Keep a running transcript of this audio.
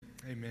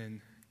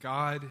Amen.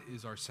 God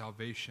is our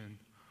salvation,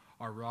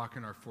 our rock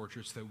and our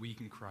fortress that we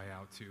can cry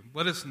out to.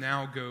 Let us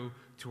now go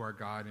to our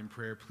God in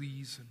prayer.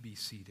 Please be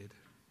seated.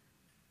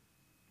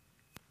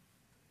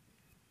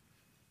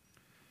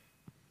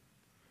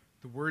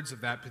 The words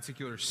of that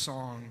particular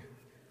song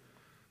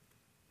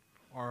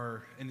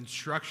are an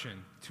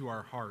instruction to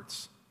our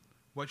hearts.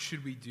 What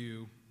should we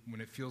do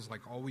when it feels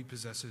like all we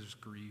possess is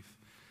grief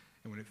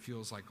and when it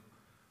feels like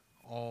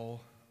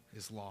all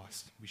is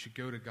lost? We should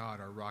go to God,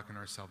 our rock and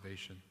our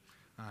salvation.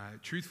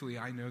 Truthfully,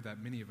 I know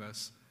that many of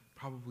us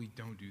probably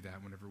don't do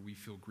that whenever we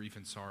feel grief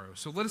and sorrow.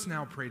 So let us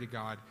now pray to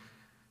God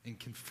and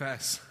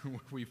confess where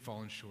we've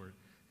fallen short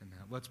in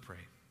that. Let's pray.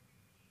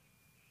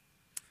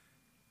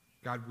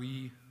 God,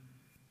 we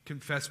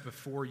confess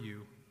before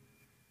you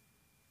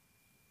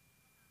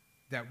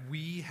that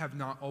we have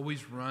not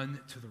always run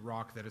to the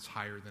rock that is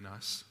higher than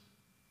us.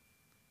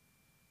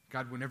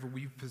 God, whenever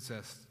we've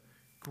possessed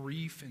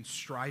grief and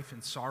strife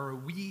and sorrow,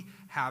 we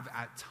have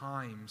at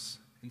times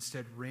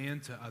instead ran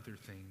to other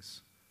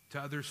things, to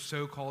other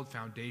so-called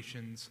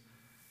foundations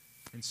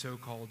and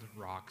so-called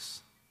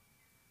rocks.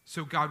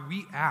 So God,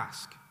 we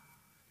ask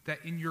that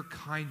in your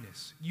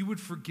kindness, you would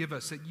forgive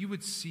us, that you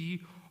would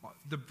see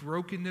the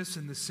brokenness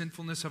and the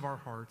sinfulness of our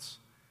hearts,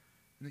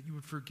 and that you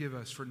would forgive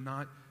us for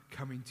not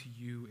coming to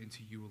you and to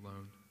you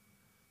alone.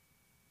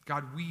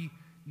 God, we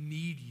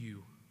need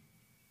you.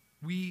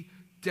 We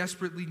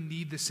desperately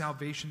need the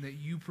salvation that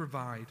you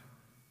provide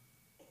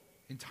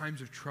in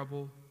times of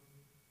trouble,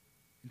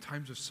 in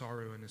times of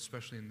sorrow, and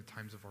especially in the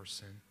times of our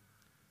sin.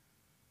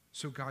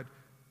 So God,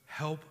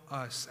 help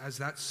us as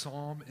that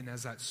psalm and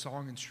as that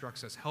song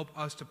instructs us. Help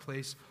us to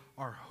place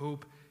our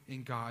hope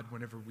in God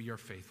whenever we are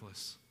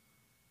faithless.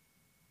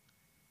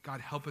 God,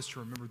 help us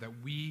to remember that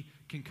we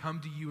can come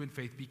to you in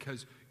faith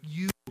because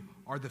you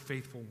are the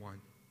faithful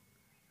one.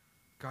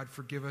 God,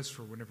 forgive us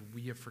for whenever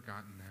we have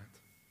forgotten that.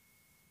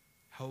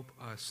 Help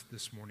us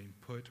this morning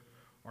put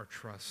our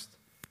trust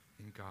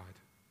in God.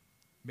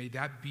 May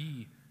that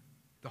be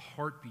the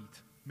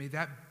heartbeat. May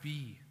that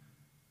be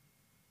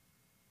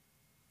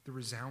the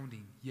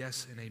resounding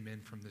yes and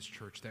amen from this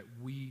church, that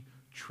we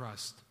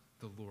trust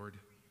the Lord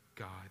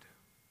God.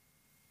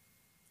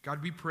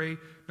 God, we pray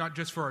not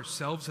just for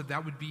ourselves,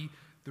 that would be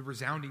the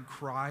resounding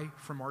cry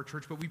from our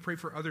church, but we pray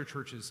for other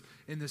churches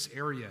in this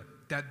area,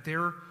 that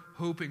their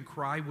hope and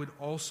cry would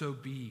also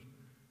be,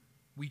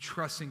 we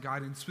trust in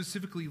God. And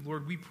specifically,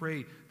 Lord, we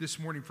pray this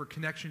morning for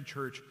Connection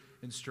Church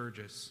in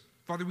Sturgis.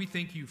 Father, we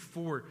thank you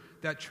for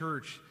that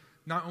church.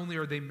 Not only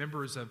are they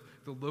members of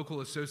the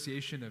local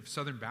association of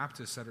Southern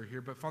Baptists that are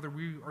here, but Father,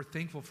 we are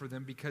thankful for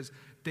them because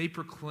they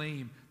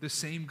proclaim the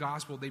same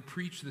gospel. They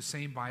preach the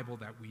same Bible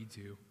that we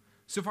do.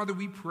 So, Father,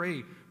 we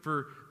pray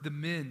for the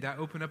men that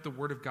open up the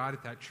Word of God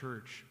at that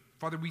church.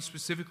 Father, we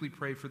specifically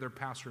pray for their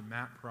pastor,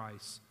 Matt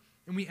Price.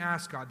 And we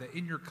ask, God, that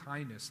in your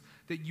kindness,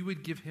 that you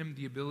would give him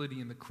the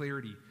ability and the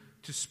clarity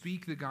to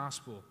speak the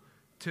gospel,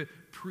 to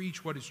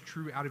preach what is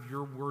true out of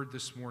your word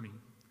this morning.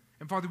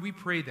 And Father, we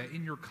pray that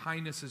in your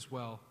kindness as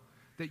well,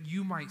 that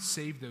you might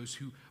save those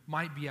who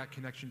might be at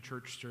Connection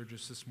Church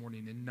Sturgis this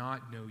morning and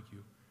not know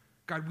you.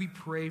 God, we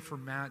pray for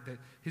Matt that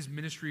his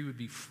ministry would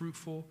be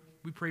fruitful.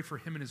 We pray for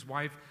him and his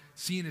wife,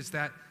 seeing as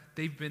that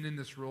they've been in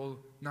this role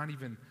not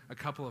even a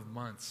couple of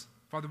months.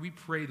 Father, we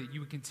pray that you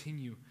would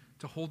continue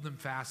to hold them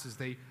fast as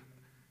they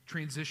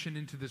transition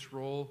into this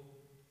role.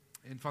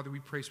 And Father, we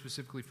pray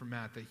specifically for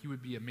Matt that he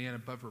would be a man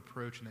above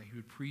reproach and that he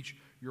would preach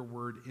your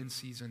word in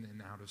season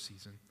and out of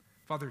season.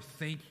 Father,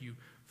 thank you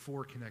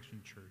for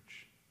Connection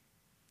Church.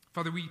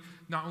 Father, we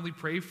not only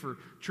pray for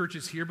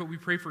churches here, but we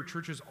pray for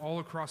churches all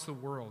across the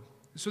world.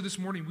 So this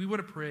morning, we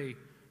want to pray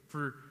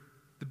for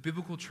the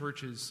biblical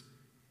churches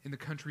in the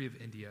country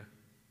of India.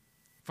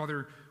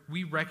 Father,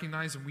 we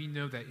recognize and we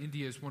know that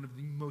India is one of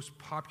the most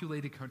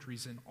populated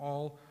countries in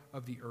all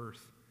of the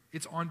earth.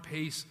 It's on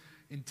pace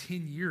in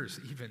 10 years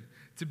even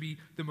to be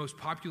the most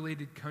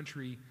populated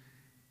country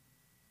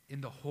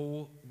in the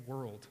whole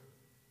world.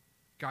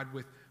 God,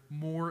 with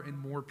more and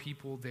more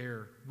people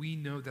there, we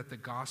know that the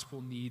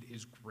gospel need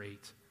is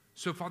great.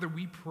 So, Father,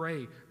 we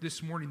pray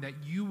this morning that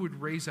you would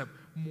raise up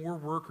more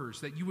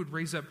workers, that you would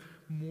raise up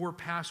more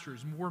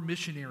pastors, more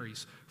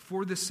missionaries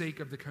for the sake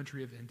of the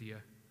country of India.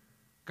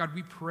 God,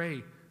 we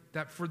pray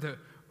that for the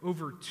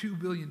over 2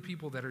 billion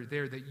people that are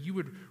there, that you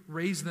would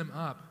raise them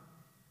up,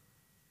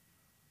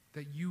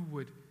 that you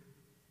would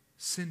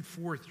send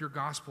forth your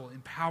gospel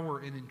in power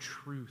and in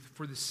truth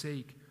for the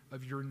sake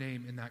of your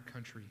name in that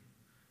country.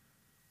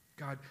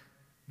 God,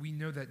 we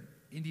know that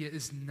India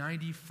is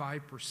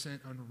 95%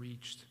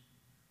 unreached.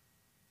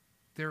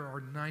 There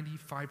are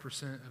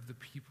 95% of the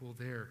people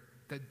there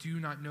that do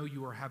not know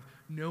you or have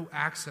no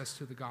access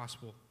to the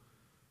gospel.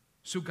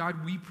 So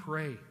God, we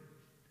pray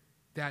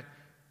that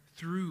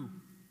through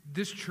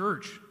this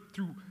church,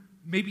 through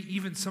maybe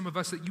even some of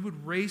us, that you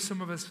would raise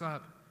some of us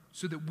up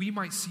so that we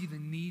might see the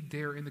need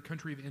there in the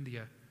country of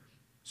India,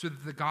 so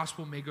that the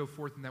gospel may go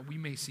forth and that we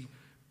may see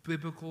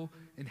biblical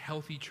and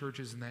healthy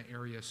churches in that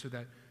area so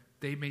that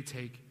they may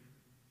take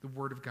the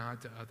word of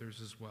God to others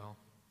as well.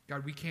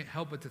 God, we can't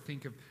help but to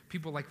think of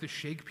people like the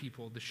Sheikh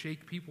people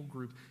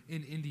group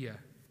in India,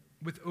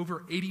 with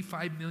over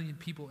 85 million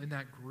people in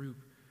that group.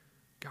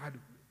 God,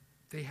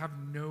 they have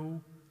no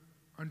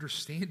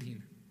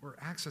understanding or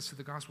access to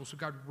the gospel. So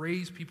God,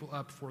 raise people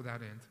up for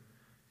that end.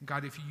 And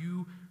God, if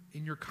you,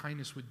 in your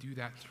kindness, would do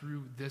that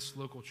through this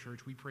local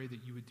church, we pray that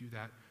you would do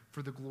that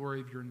for the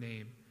glory of your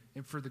name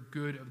and for the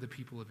good of the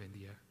people of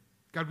India.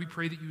 God, we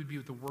pray that you would be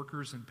with the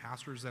workers and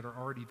pastors that are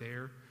already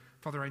there.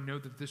 Father, I know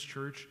that this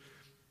church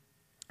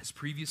has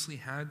previously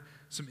had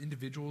some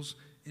individuals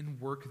in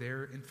work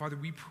there. And Father,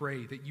 we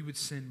pray that you would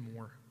send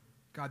more.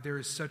 God, there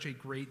is such a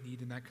great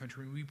need in that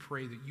country, and we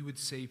pray that you would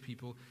save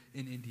people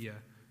in India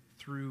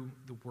through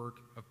the work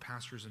of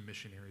pastors and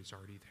missionaries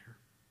already there.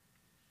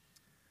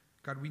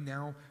 God, we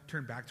now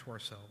turn back to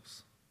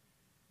ourselves.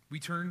 We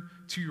turn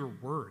to your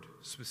word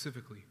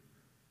specifically,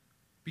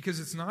 because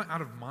it's not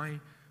out of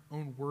my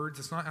own words,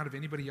 it's not out of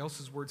anybody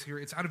else's words here,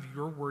 it's out of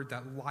your word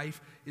that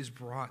life is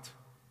brought.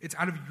 It's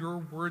out of your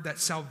word that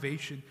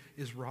salvation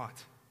is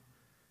wrought.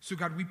 So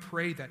God, we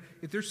pray that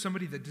if there's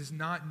somebody that does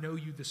not know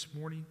you this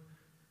morning,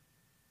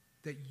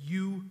 that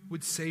you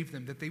would save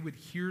them, that they would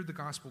hear the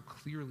gospel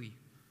clearly,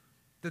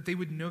 that they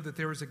would know that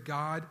there is a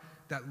God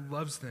that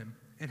loves them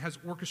and has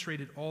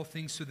orchestrated all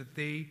things so that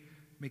they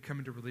may come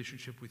into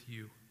relationship with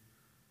you.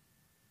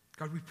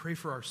 God, we pray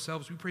for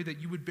ourselves. We pray that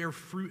you would bear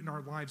fruit in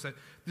our lives, that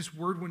this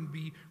word wouldn't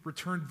be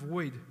returned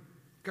void.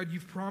 God,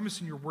 you've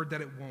promised in your word that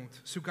it won't.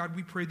 So God,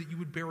 we pray that you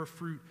would bear a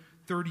fruit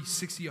 30,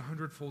 60,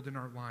 100-fold in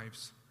our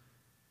lives.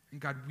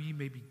 And God, we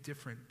may be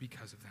different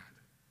because of that.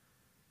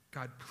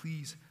 God,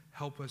 please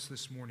help us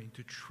this morning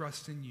to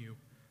trust in you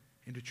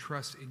and to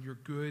trust in your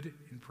good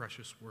and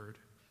precious word.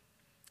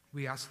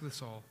 We ask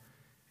this all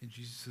in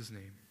Jesus'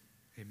 name.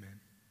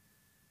 Amen.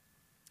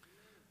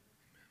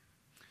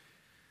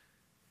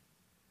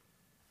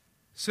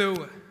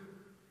 So,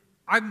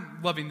 I'm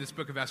loving this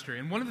book of Esther,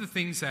 and one of the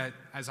things that,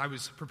 as I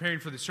was preparing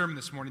for the sermon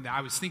this morning, that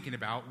I was thinking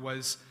about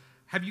was,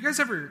 have you guys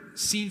ever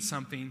seen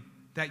something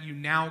that you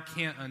now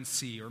can't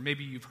unsee? Or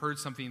maybe you've heard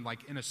something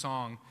like in a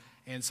song,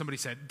 and somebody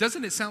said,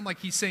 doesn't it sound like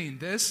he's saying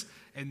this?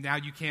 And now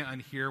you can't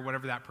unhear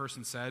whatever that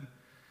person said.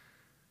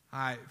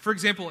 For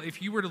example,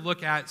 if you were to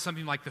look at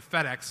something like the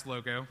FedEx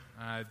logo,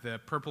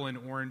 the purple and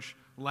orange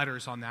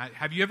letters on that,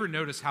 have you ever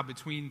noticed how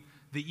between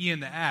the E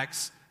and the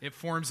X, it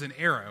forms an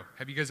arrow?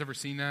 Have you guys ever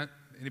seen that?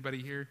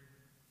 Anybody here?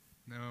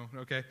 No?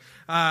 Okay.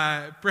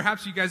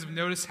 Perhaps you guys have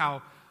noticed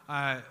how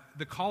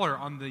the collar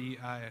on the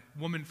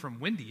woman from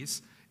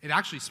Wendy's, it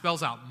actually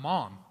spells out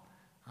mom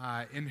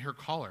in her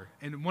collar.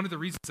 And one of the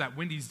reasons that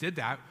Wendy's did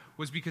that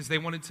was because they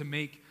wanted to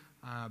make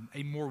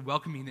a more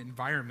welcoming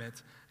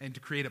environment and to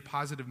create a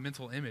positive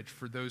mental image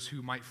for those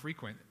who might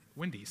frequent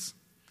Wendy's.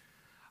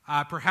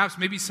 Perhaps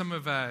maybe some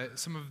of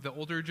the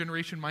older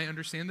generation might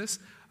understand this.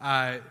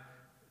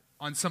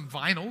 On some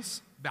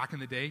vinyls back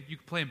in the day, you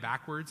could play them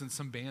backwards, and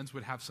some bands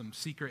would have some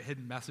secret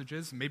hidden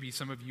messages. Maybe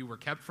some of you were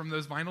kept from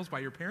those vinyls by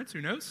your parents,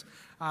 who knows?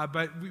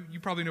 But you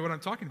probably know what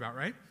I'm talking about,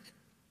 right?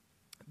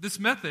 This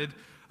method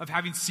of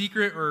having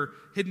secret or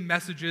hidden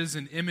messages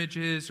and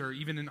images or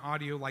even in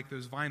audio like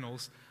those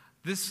vinyls,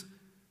 this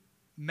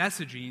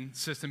messaging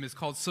system is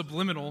called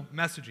subliminal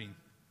messaging.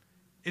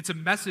 It's a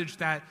message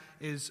that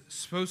is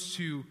supposed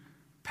to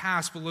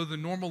pass below the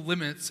normal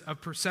limits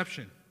of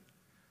perception.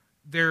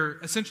 They're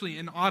essentially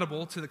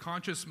inaudible to the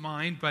conscious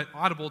mind, but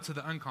audible to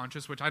the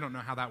unconscious, which I don't know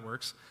how that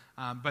works,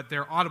 but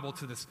they're audible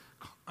to this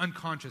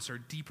unconscious or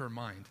deeper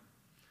mind.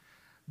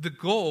 The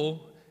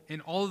goal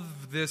in all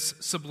of this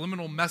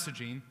subliminal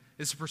messaging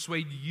is to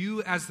persuade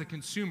you as the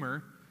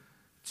consumer,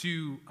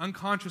 to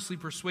unconsciously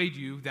persuade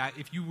you that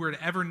if you were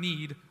to ever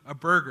need a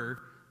burger,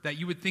 that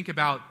you would think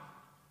about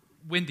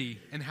Wendy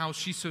and how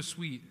she's so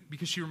sweet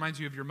because she reminds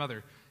you of your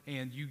mother,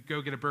 and you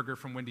go get a burger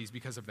from Wendy's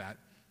because of that.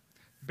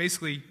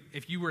 Basically,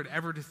 if you were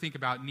ever to think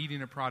about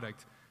needing a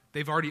product,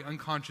 they've already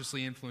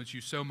unconsciously influenced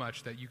you so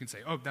much that you can say,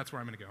 oh, that's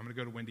where I'm going to go. I'm going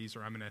to go to Wendy's,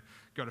 or I'm going to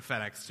go to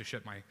FedEx to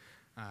ship my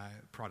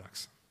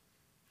products.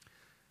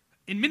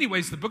 In many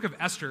ways, the book of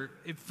Esther,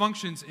 it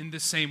functions in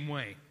this same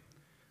way.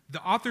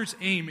 The author's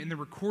aim in the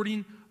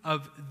recording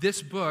of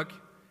this book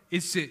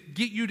is to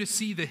get you to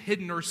see the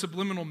hidden or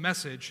subliminal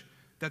message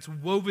that's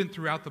woven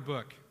throughout the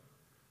book.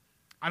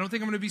 I don't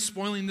think I'm going to be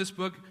spoiling this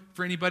book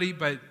for anybody,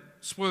 but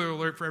spoiler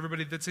alert for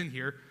everybody that's in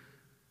here.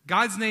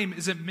 God's name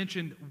isn't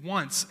mentioned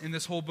once in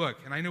this whole book,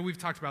 and I know we've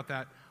talked about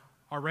that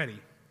already.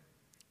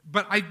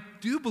 But I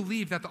do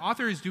believe that the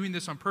author is doing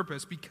this on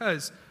purpose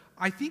because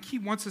I think he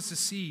wants us to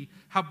see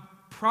how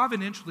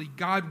providentially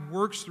God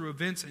works through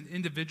events and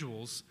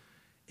individuals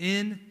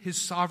in his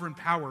sovereign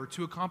power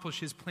to accomplish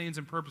his plans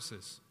and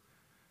purposes.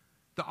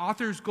 The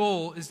author's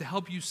goal is to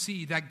help you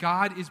see that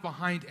God is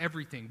behind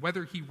everything,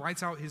 whether he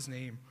writes out his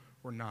name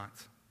or not.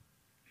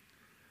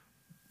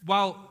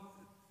 While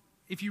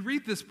if you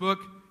read this book,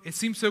 it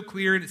seems so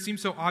clear and it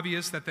seems so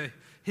obvious that the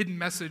hidden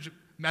message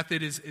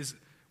method is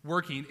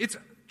working.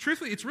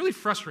 Truthfully, it's really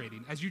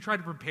frustrating as you try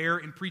to prepare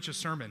and preach a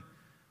sermon.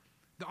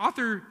 The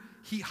author,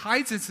 he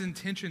hides its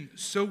intention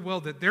so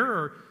well that there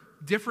are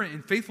different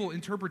and faithful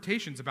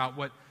interpretations about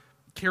what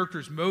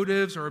characters'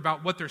 motives or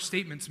about what their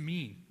statements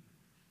mean.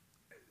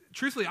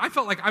 Truthfully, I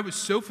felt like I was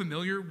so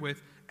familiar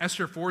with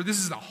Esther 4. This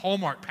is the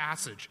hallmark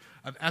passage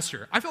of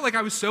Esther. I felt like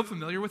I was so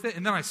familiar with it,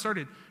 and then I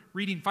started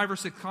reading 5 or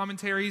 6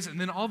 commentaries,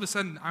 and then all of a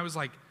sudden I was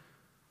like,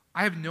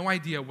 I have no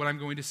idea what I'm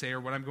going to say or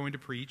what I'm going to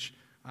preach.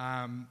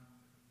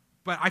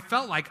 But I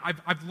felt like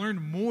I've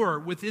learned more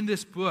within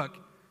this book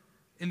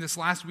in this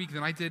last week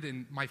than I did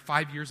in my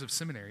 5 years of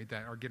seminary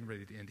that are getting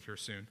ready to end here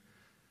soon.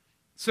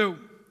 So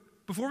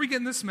before we get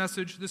in this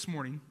message this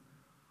morning,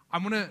 I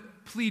want to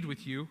plead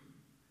with you,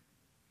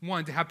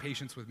 1, to have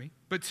patience with me,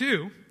 but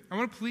 2, I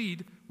want to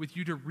plead with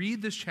you to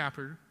read this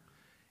chapter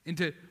and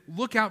to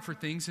look out for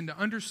things and to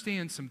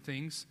understand some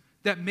things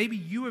that maybe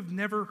you have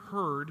never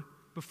heard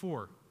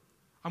before.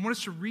 I want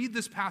us to read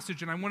this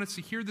passage, and I want us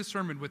to hear this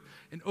sermon with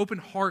an open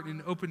heart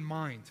and an open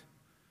mind.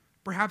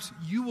 Perhaps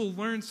you will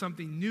learn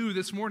something new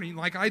this morning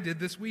like I did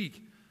this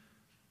week.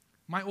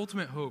 My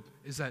ultimate hope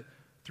is that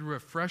through a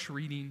fresh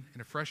reading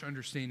and a fresh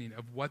understanding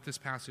of what this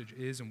passage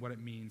is and what it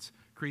means,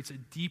 creates a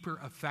deeper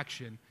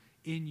affection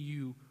in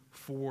you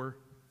for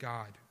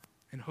God,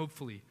 and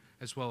hopefully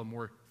as well a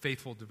more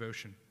faithful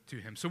devotion to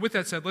him. So with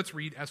that said, let's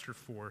read Esther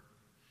 4.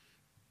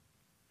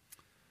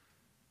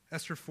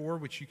 Esther 4,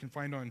 which you can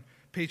find on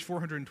page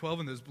 412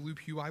 in those blue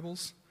pew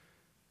Bibles,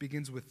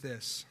 begins with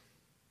this.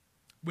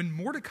 When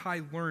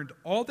Mordecai learned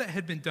all that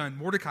had been done,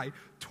 Mordecai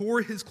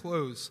tore his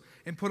clothes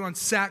and put on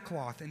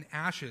sackcloth and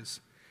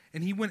ashes,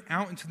 and he went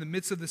out into the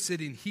midst of the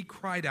city, and he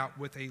cried out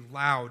with a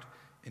loud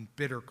and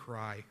bitter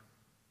cry.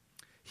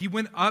 He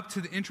went up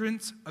to the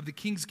entrance of the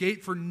king's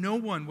gate, for no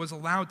one was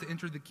allowed to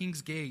enter the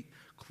king's gate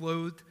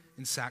clothed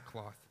in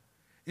sackcloth.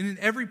 And in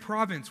every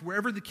province,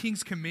 wherever the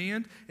king's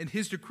command and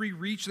his decree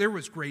reached, there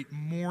was great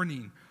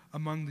mourning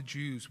among the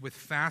Jews, with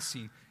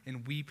fasting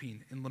and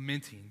weeping and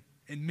lamenting,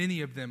 and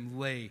many of them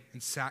lay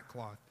in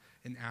sackcloth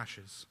and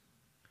ashes.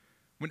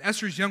 When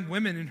Esther's young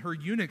women and her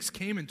eunuchs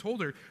came and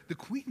told her, the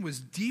queen was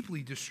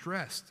deeply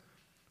distressed.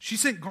 She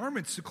sent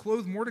garments to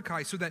clothe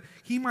Mordecai so that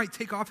he might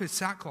take off his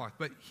sackcloth,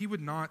 but he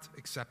would not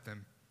accept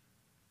them.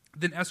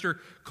 Then Esther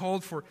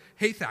called for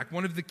Hathach,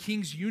 one of the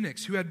king's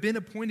eunuchs who had been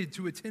appointed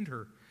to attend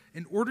her,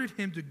 and ordered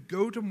him to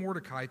go to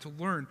Mordecai to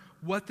learn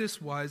what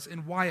this was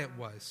and why it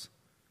was.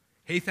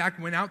 Hathach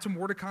went out to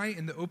Mordecai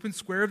in the open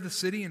square of the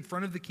city in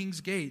front of the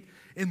king's gate,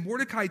 and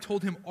Mordecai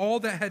told him all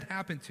that had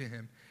happened to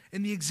him,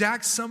 and the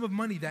exact sum of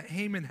money that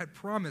Haman had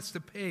promised to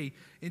pay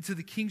into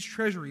the king's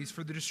treasuries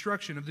for the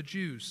destruction of the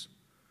Jews.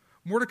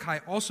 Mordecai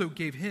also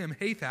gave him,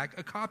 Hathach,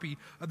 a copy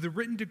of the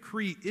written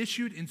decree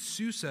issued in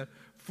Susa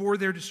for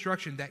their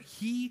destruction, that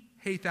he,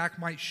 Hathach,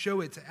 might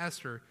show it to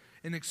Esther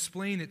and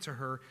explain it to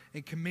her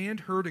and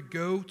command her to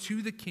go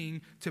to the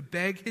king to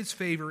beg his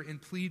favor and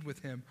plead with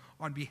him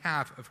on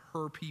behalf of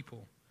her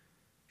people.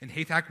 And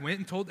Hathach went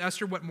and told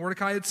Esther what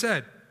Mordecai had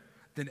said.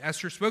 Then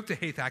Esther spoke to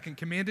Hathach and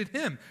commanded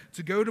him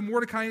to go to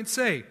Mordecai and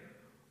say,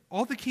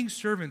 all the king's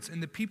servants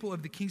and the people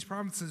of the king's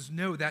provinces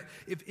know that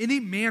if any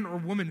man or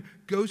woman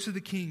goes to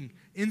the king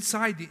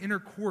inside the inner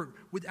court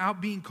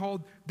without being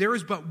called, there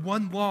is but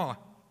one law,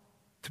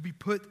 to be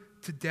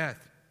put to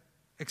death,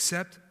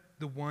 except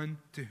the one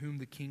to whom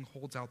the king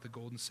holds out the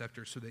golden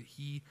scepter so that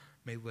he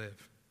may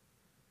live.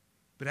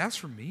 But as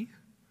for me,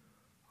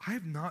 I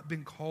have not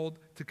been called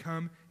to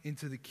come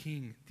into the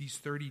king these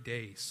 30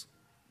 days.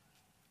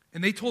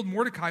 And they told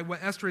Mordecai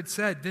what Esther had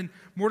said. Then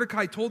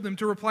Mordecai told them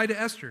to reply to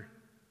Esther,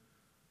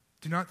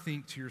 do not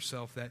think to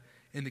yourself that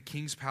in the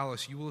king's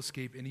palace you will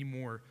escape any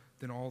more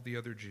than all the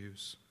other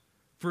Jews.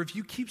 For if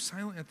you keep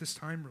silent at this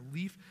time,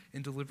 relief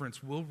and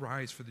deliverance will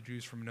rise for the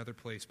Jews from another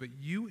place, but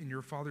you and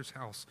your father's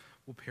house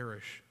will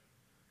perish.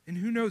 And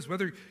who knows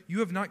whether you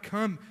have not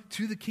come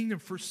to the kingdom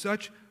for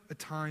such a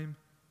time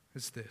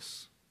as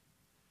this.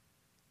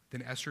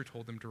 Then Esther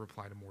told them to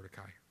reply to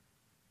Mordecai,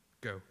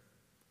 go,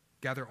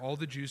 gather all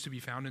the Jews to be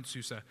found in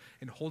Susa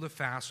and hold a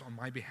fast on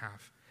my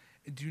behalf.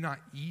 And do not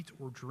eat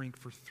or drink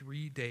for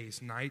 3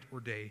 days, night or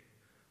day.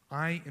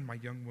 I and my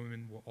young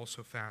women will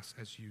also fast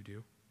as you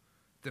do.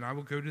 Then I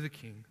will go to the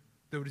king,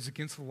 though it is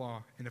against the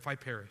law, and if I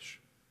perish,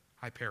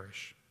 I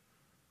perish.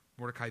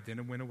 Mordecai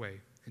then went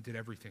away and did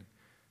everything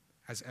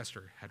as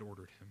Esther had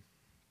ordered him.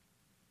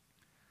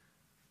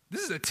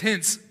 This is a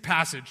tense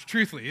passage,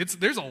 truthfully.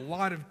 There's a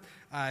lot of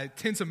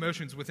tense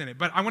emotions within it,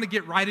 but I want to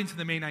get right into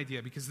the main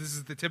idea because this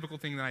is the typical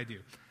thing that I do.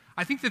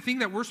 I think the thing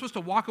that we're supposed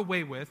to walk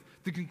away with,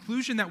 the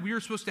conclusion that we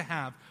are supposed to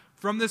have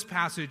from this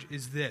passage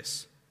is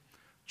this.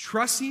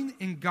 Trusting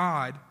in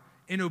God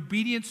and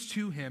obedience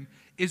to him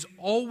is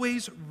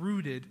always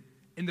rooted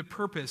in the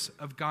purpose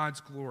of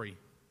God's glory.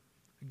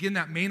 Again,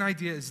 that main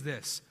idea is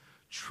this.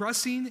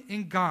 Trusting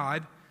in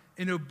God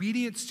and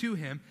obedience to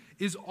him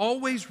is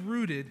always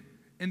rooted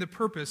in the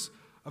purpose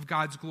of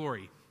God's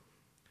glory.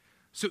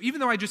 So even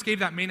though I just gave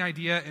that main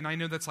idea, and I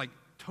know that's like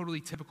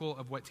totally typical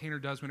of what Tanner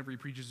does whenever he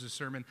preaches a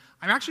sermon,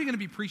 I'm actually going to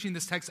be preaching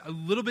this text a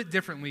little bit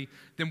differently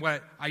than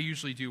what I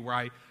usually do, where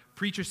I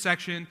preach a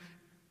section,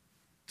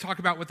 talk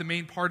about what the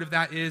main part of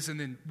that is, and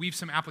then weave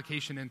some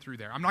application in through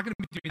there. I'm not going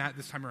to be doing that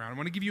this time around. I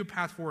want to give you a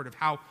path forward of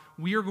how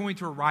we are going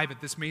to arrive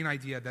at this main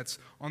idea that's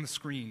on the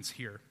screens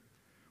here.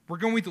 we're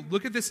going to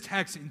look at this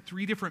text in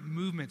three different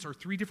movements or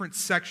three different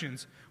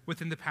sections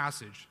within the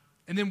passage.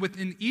 And then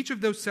within each of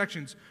those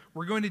sections,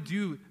 we're going to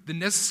do the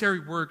necessary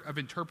work of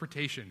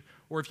interpretation.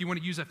 Or if you want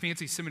to use a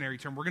fancy seminary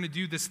term, we're going to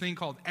do this thing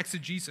called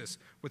exegesis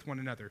with one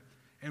another.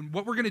 And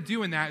what we're going to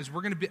do in that is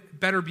we're going to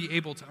better be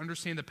able to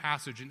understand the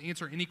passage and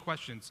answer any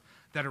questions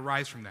that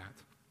arise from that.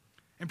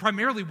 And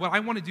primarily what I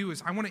want to do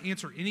is I want to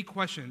answer any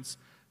questions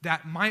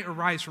that might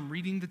arise from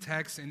reading the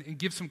text and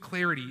give some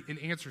clarity in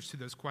answers to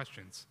those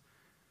questions.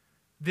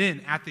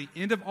 Then, at the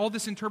end of all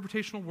this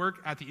interpretational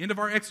work, at the end of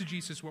our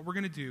exegesis, what we're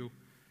going to do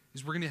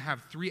is we're going to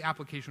have three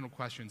applicational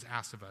questions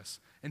asked of us.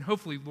 And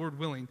hopefully, Lord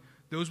willing,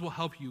 those will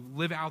help you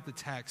live out the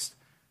text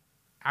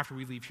after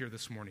we leave here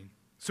this morning.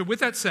 So with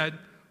that said,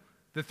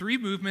 the three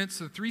movements,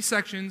 the three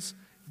sections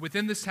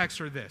within this text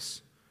are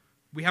this.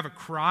 We have a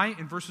cry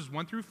in verses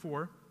 1 through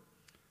 4,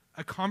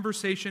 a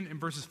conversation in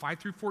verses 5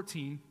 through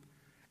 14,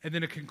 and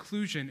then a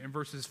conclusion in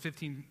verses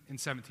 15 and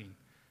 17.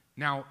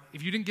 Now,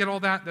 if you didn't get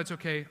all that, that's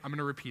okay. I'm going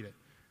to repeat it.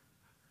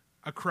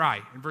 A cry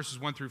in verses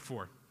 1 through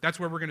 4. That's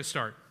where we're going to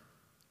start.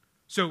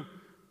 So,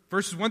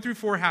 verses 1 through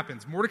 4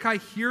 happens. Mordecai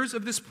hears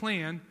of this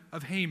plan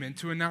of Haman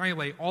to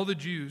annihilate all the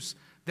Jews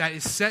that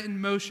is set in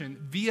motion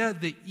via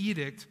the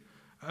edict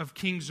of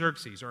King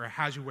Xerxes, or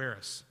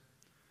Ahasuerus.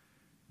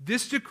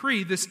 This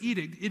decree, this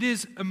edict, it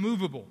is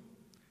immovable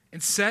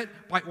and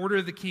set by order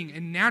of the king.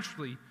 And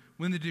naturally,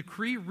 when the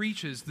decree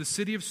reaches the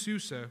city of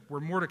Susa,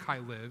 where Mordecai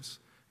lives,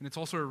 and it's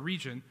also a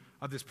region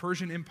of this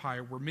Persian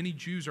Empire where many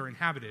Jews are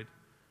inhabited,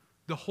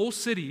 the whole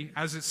city,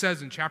 as it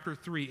says in chapter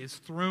 3, is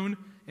thrown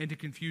into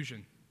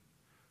confusion.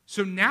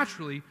 So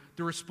naturally,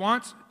 the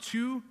response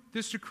to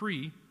this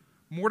decree,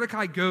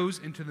 Mordecai goes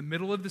into the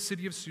middle of the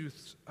city of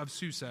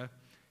Susa.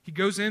 He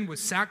goes in with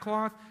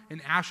sackcloth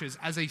and ashes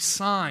as a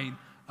sign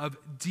of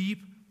deep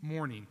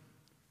mourning.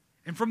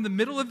 And from the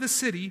middle of the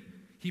city,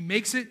 he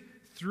makes it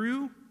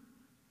through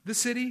the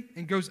city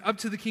and goes up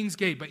to the king's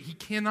gate. But he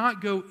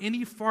cannot go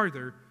any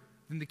farther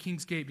than the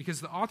king's gate because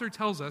the author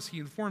tells us, he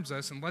informs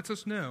us and lets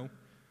us know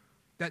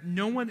that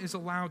no one is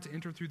allowed to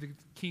enter through the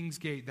king's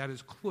gate that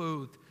is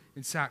clothed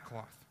in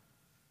sackcloth.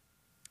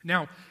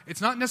 Now,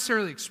 it's not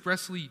necessarily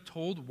expressly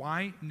told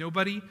why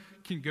nobody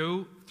can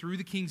go through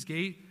the king's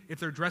gate if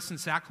they're dressed in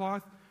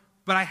sackcloth,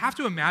 but I have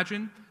to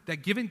imagine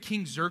that given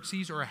King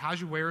Xerxes or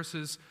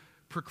Ahasuerus'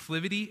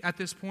 proclivity at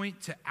this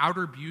point to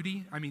outer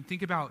beauty, I mean,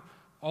 think about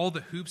all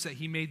the hoops that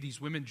he made these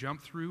women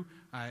jump through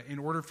in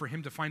order for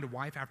him to find a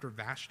wife after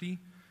Vashti.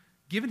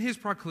 Given his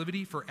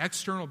proclivity for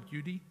external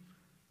beauty,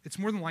 it's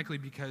more than likely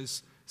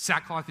because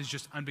sackcloth is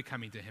just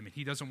unbecoming to him, and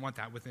he doesn't want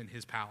that within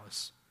his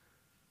palace.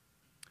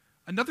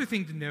 Another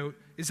thing to note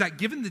is that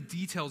given the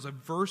details of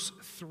verse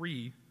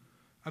 3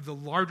 of the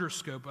larger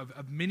scope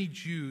of many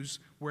Jews,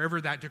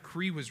 wherever that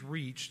decree was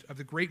reached, of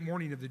the great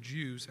mourning of the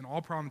Jews in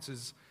all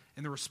provinces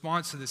in the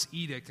response to this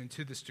edict and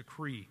to this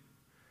decree,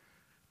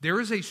 there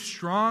is a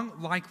strong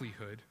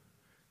likelihood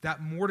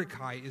that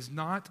Mordecai is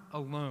not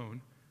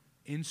alone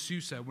in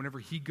Susa whenever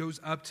he goes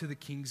up to the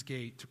king's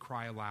gate to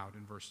cry aloud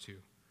in verse 2.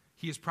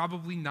 He is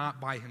probably not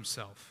by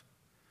himself.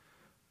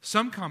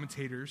 Some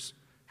commentators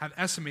have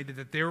estimated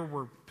that there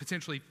were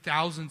potentially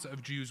thousands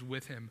of Jews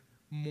with him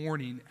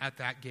mourning at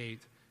that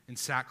gate in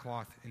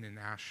sackcloth and in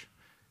ash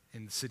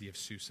in the city of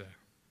Susa.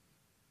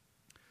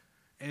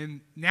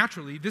 And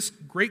naturally, this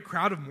great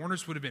crowd of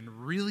mourners would have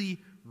been really,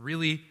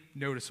 really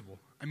noticeable.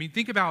 I mean,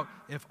 think about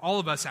if all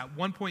of us at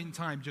one point in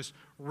time just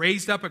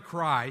raised up a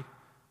cry,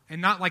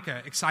 and not like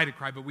an excited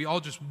cry, but we all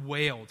just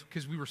wailed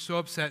because we were so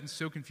upset and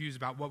so confused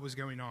about what was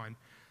going on.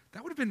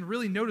 That would have been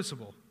really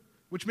noticeable,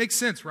 which makes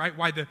sense, right?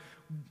 Why the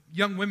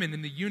young women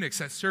and the eunuchs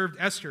that served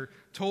Esther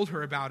told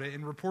her about it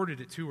and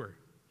reported it to her.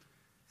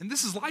 And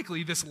this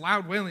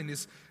loud wailing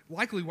is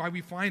likely why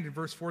we find in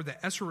verse 4 that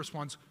Esther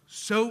responds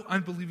so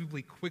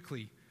unbelievably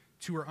quickly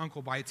to her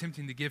uncle by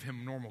attempting to give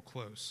him normal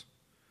clothes.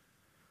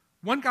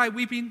 One guy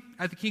weeping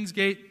at the king's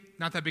gate,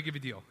 not that big of a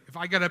deal. If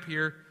I got up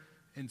here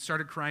and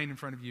started crying in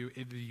front of you,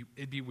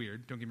 it'd be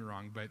weird, don't get me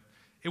wrong, but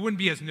it wouldn't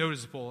be as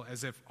noticeable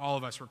as if all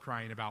of us were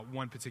crying about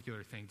one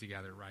particular thing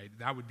together, right?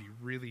 That would be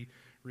really,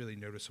 really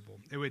noticeable.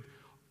 It would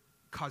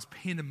cause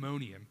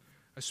pandemonium,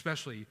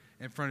 especially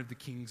in front of the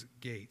king's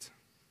gate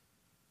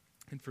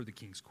and for the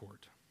king's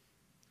court.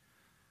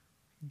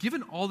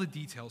 Given all the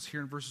details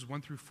here in verses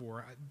 1 through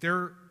 4,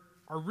 there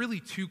are really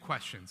two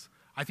questions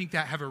I think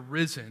that have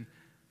arisen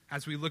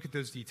as we look at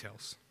those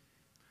details.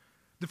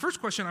 The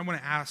first question I want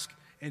to ask,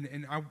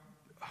 and I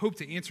hope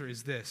to answer,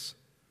 is this.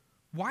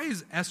 Why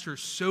is Esther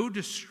so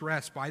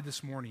distressed by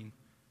this mourning,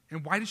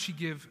 and why does she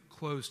give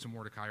clothes to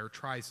Mordecai, or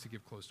tries to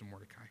give clothes to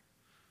Mordecai?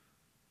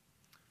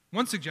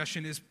 One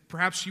suggestion is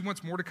perhaps she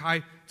wants Mordecai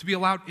to be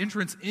allowed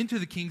entrance into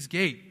the king's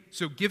gate,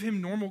 so give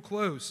him normal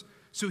clothes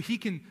so he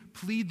can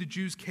plead the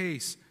Jews'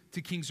 case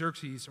to King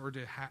Xerxes or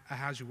to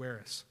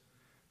Ahasuerus.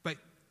 But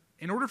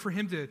in order for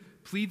him to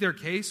plead their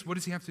case, what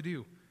does he have to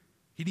do?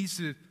 He needs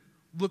to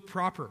look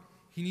proper.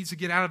 He needs to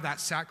get out of that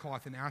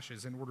sackcloth and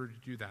ashes in order to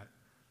do that.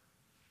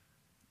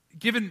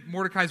 Given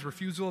Mordecai's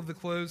refusal of the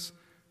clothes,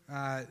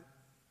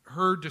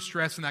 her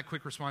distress in that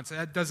quick response,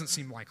 that doesn't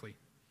seem likely.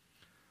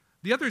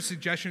 The other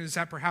suggestion is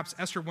that perhaps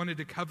Esther wanted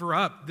to cover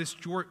up this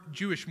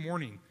Jewish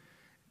mourning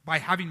by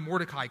having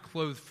Mordecai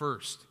clothed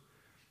first.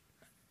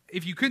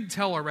 If you couldn't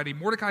tell already,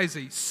 Mordecai is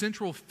a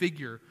central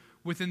figure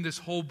within this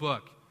whole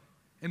book.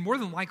 And more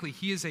than likely,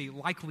 he is a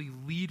likely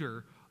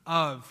leader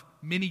of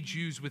many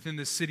Jews within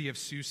the city of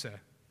Susa.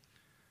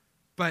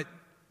 But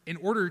in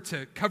order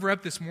to cover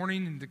up this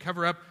mourning and to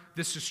cover up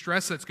this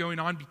distress that's going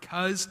on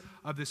because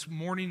of this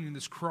mourning and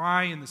this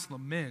cry and this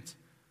lament,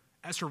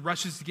 Esther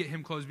rushes to get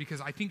him clothes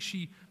because I think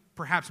she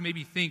perhaps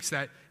maybe thinks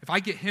that if I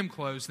get him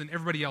clothes, then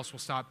everybody else will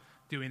stop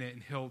doing it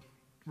and he'll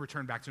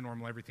return back to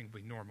normal. Everything will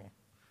be normal.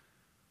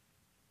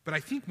 But I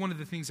think one of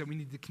the things that we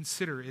need to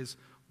consider is,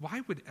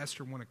 why would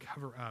Esther want to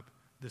cover up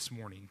this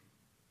mourning?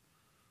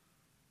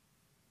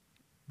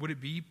 Would it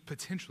be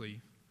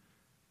potentially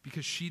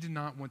because she did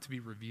not want to be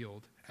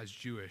revealed as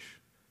Jewish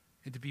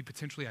and to be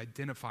potentially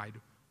identified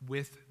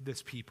with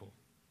this people?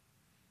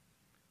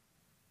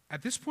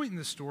 At this point in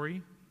the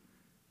story,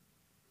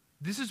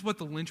 this is what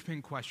the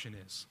linchpin question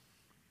is.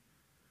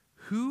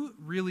 Who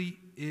really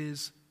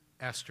is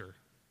Esther?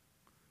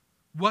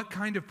 What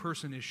kind of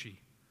person is she?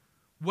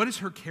 What is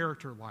her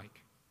character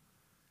like?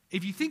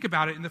 If you think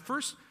about it, in the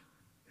first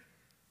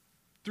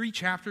 3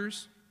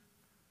 chapters,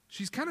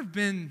 she's kind of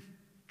been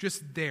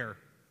just there,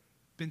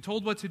 been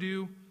told what to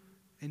do,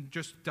 and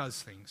just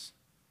does things.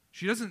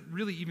 She doesn't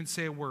really even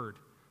say a word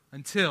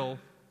until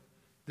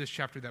this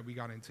chapter that we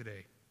got in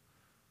today.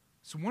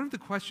 So one of the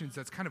questions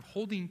that's kind of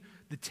holding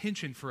the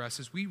tension for us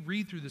as we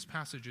read through this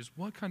passage is,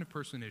 what kind of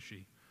person is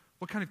she?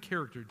 What kind of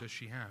character does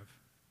she have?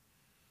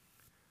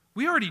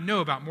 We already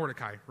know about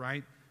Mordecai,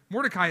 right?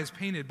 Mordecai is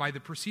painted by the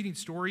preceding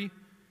story.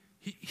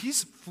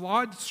 He's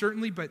flawed,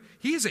 certainly, but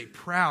he is a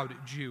proud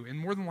Jew. And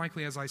more than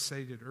likely, as I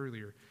stated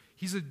earlier,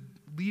 he's a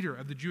leader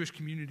of the Jewish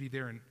community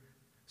there in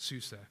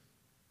Susa.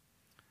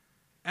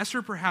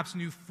 Esther perhaps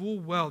knew full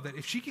well that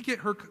if she could get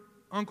her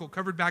uncle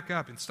covered back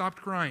up and stopped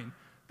crying,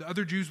 the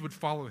other Jews would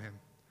follow him.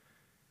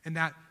 And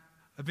that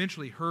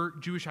eventually her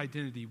Jewish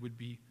identity would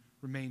be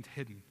remained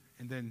hidden.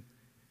 And then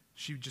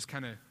she would just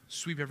kind of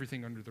sweep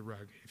everything under the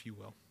rug, if you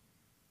will.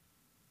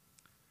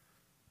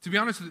 To be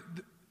honest,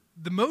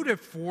 the motive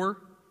for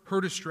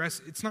her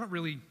distress, it's not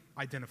really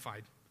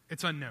identified.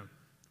 It's unknown.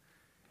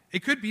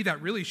 It could be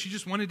that really she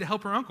just wanted to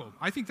help her uncle.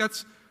 I think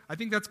that's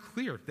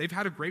clear. They've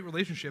had a great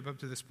relationship up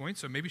to this point,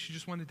 so maybe she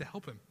just wanted to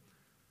help him.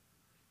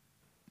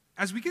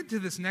 As we get to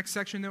this next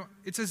section, though,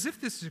 it's as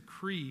if this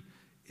decree,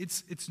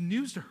 it's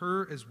news to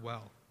her as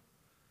well.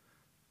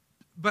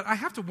 But I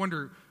have to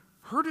wonder,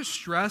 her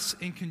distress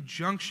in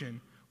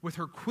conjunction with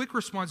her quick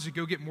response to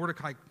go get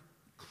Mordecai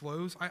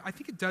clothes, I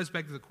think it does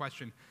beg the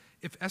question,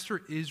 if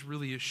Esther is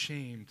really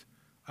ashamed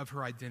of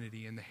her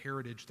identity and the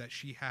heritage that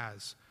she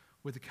has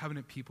with the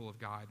covenant people of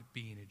God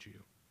being a Jew.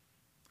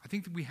 I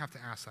think that we have to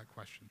ask that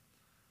question.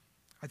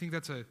 I think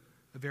that's a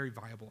very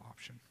viable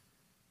option.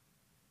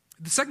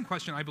 The second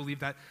question I believe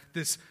that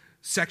this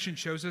section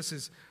shows us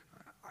is,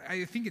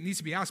 I think it needs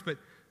to be asked, but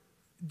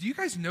do you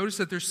guys notice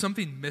that there's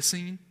something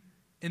missing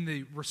in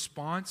the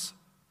response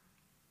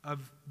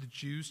of the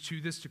Jews to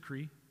this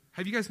decree?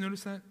 Have you guys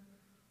noticed that?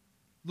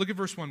 Look at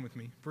verse 1 with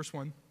me. Verse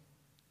 1.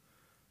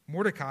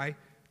 Mordecai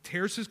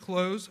tears his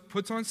clothes,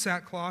 puts on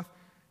sackcloth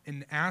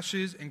and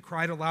ashes, and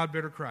cried a loud,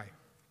 bitter cry.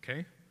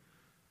 Okay?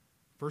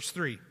 Verse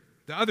 3.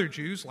 The other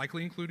Jews,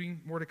 likely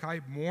including Mordecai,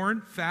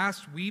 mourn,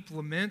 fast, weep,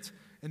 lament,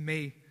 and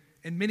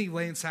many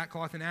lay in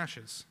sackcloth and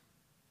ashes.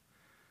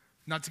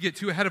 Not to get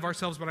too ahead of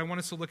ourselves, but I want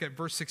us to look at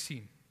verse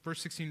 16. Verse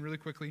 16 really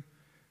quickly.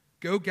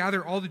 Go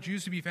gather all the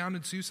Jews to be found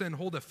in Susa and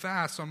hold a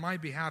fast on my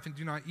behalf and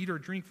do not eat or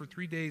drink for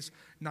 3 days,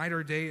 night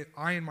or day.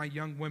 I and my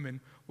young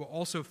women will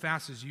also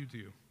fast as you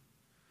do.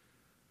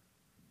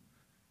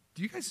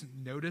 Do you guys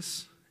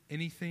notice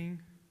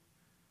anything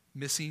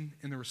missing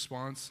in the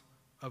response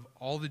of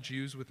all the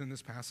Jews within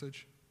this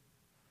passage?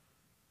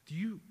 Do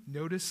you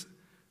notice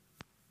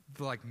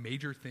the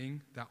major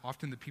thing that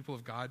often the people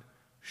of God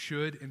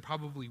should and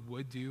probably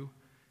would do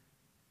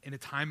in a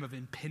time of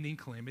impending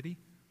calamity?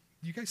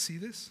 Do you guys see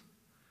this?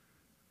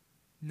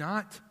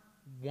 Not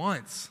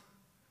once,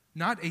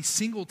 not a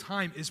single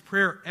time is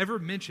prayer ever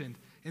mentioned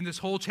in this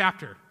whole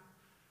chapter.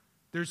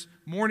 There's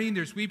mourning,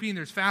 there's weeping,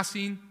 there's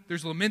fasting,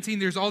 there's lamenting,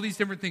 there's all these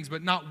different things,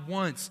 but not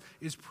once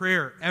is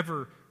prayer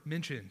ever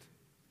mentioned.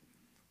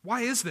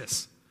 Why is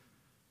this?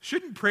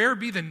 Shouldn't prayer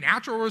be the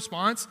natural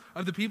response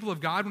of the people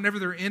of God whenever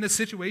they're in a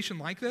situation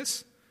like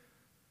this?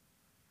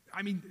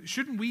 I mean,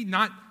 shouldn't we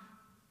not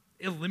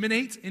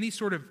eliminate any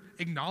sort of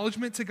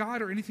acknowledgement to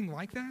God or anything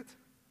like that?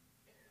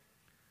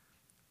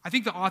 I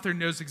think the author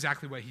knows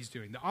exactly what he's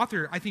doing. The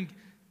author, I think,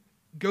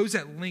 goes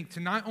at length to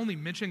not only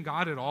mention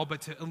God at all,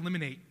 but to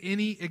eliminate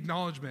any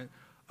acknowledgement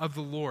of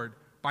the Lord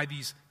by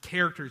these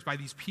characters, by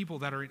these people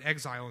that are in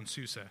exile in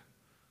Susa.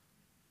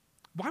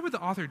 Why would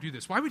the author do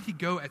this? Why would he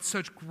go at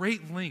such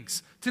great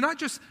lengths to not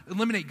just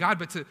eliminate God,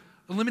 but to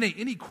eliminate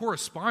any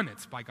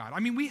correspondence by God? I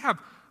mean, we have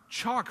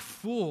chock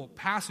full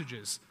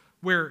passages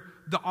where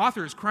the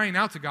author is crying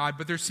out to God,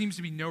 but there seems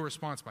to be no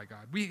response by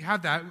God. We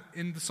have that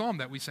in the psalm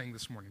that we sang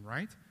this morning,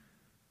 right?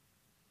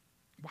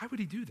 Why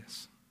would he do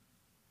this?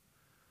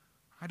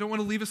 I don't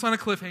want to leave us on a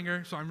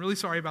cliffhanger, so I'm really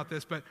sorry about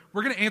this, but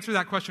we're going to answer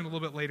that question a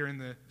little bit later in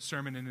the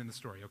sermon and in the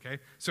story, okay?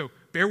 So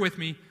bear with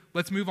me.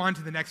 Let's move on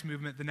to the next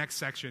movement, the next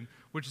section,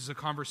 which is a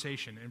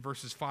conversation in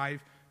verses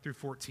 5 through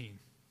 14.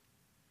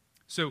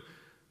 So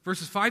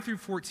verses 5 through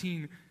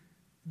 14,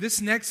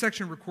 this next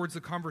section records the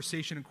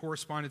conversation and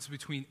correspondence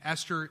between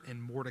Esther and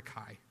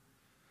Mordecai.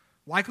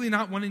 Likely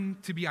not wanting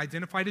to be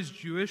identified as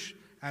Jewish,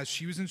 as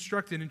she was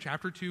instructed in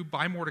chapter 2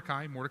 by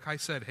Mordecai. Mordecai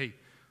said, hey,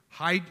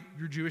 hide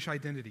your Jewish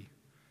identity.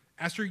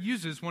 Esther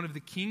uses one of the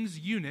king's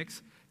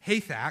eunuchs,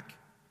 Hathach,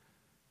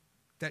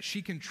 that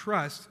she can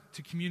trust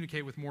to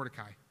communicate with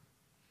Mordecai.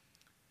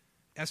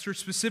 Esther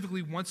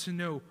specifically wants to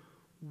know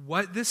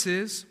what this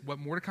is, what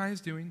Mordecai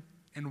is doing,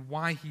 and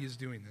why he is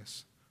doing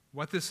this.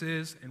 What this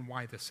is and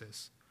why this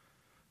is.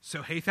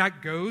 So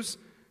Hathach goes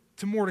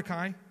to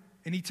Mordecai,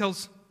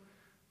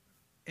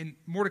 and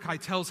Mordecai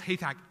tells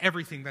Hathach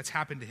everything that's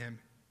happened to him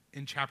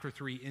in chapter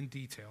 3 in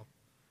detail.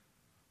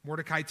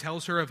 Mordecai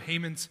tells her of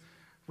Haman's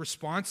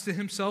response to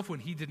himself when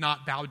he did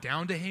not bow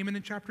down to Haman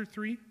in chapter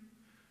 3.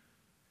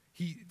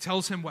 He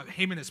tells him what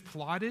Haman has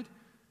plotted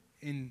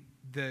in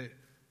the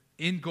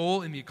end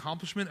goal in the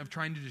accomplishment of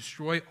trying to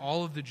destroy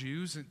all of the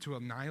Jews and to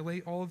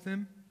annihilate all of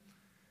them,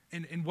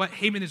 and what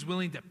Haman is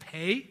willing to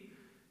pay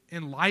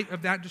in light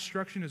of that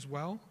destruction as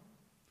well.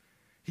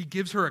 He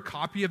gives her a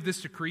copy of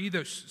this decree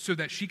so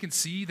that she can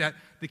see that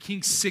the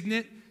king's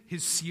signet,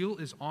 his seal,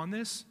 is on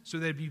this, so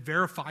that it'd be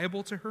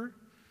verifiable to her.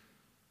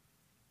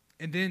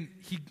 And then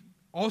he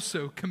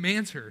also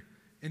commands her,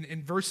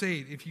 in verse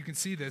 8, if you can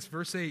see this,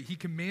 verse 8, he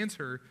commands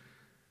her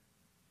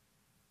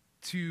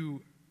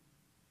to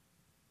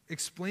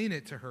explain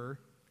it to her,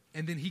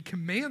 and then he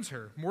commands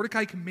her,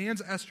 Mordecai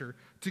commands Esther,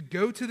 to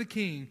go to the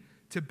king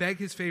to beg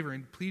his favor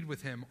and plead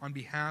with him on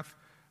behalf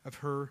of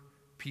her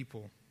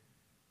people.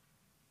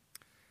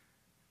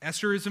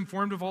 Esther is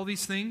informed of all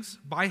these things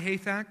by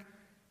Hathach,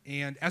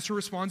 and Esther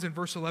responds in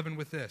verse 11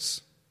 with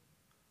this: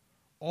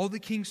 all the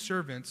king's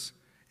servants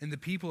and the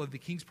people of the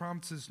king's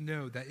provinces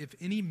know that if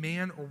any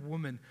man or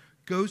woman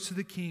goes to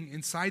the king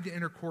inside the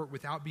inner court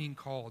without being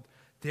called,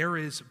 there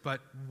is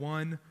but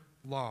one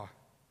law,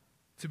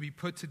 to be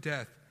put to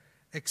death,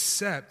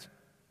 except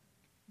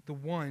the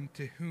one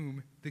to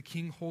whom the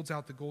king holds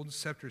out the golden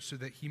scepter so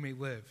that he may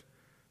live.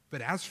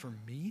 But as for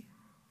me,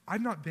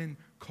 I've not been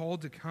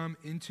called to come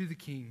into the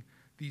king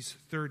these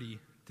 30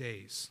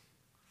 days.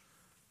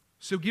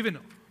 So given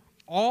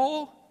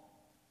all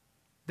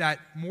that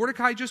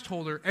Mordecai just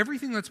told her,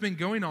 everything that's been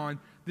going on,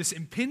 this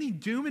impending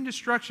doom and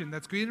destruction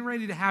that's getting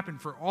ready to happen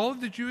for all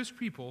of the Jewish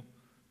people,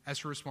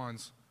 Esther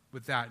responds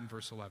with that in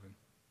verse 11.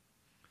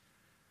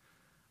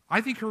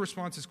 I think her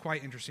response is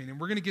quite interesting, and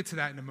we're going to get to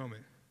that in a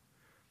moment.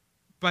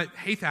 But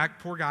Hathach,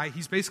 poor guy,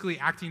 he's basically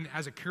acting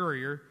as a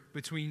courier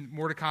between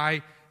Mordecai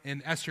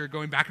and Esther,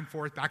 going back and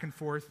forth, back and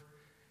forth.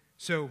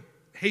 So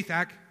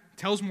Hathach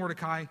tells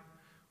Mordecai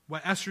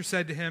what Esther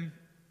said to him,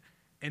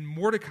 and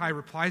Mordecai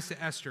replies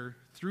to Esther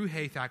through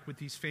Hathach with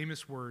these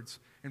famous words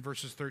in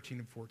verses 13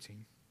 and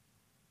 14.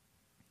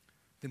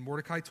 Then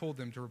Mordecai told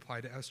them to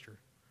reply to Esther,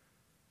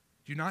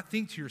 do not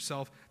think to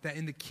yourself that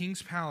in the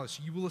king's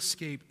palace you will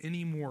escape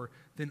any more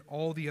than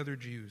all the other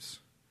Jews.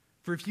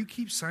 For if you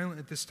keep silent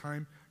at this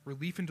time,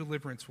 relief and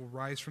deliverance will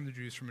rise from the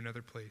Jews from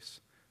another place,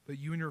 but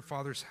you and your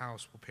father's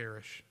house will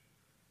perish.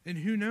 And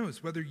who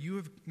knows whether you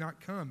have not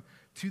come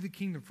to the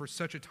kingdom for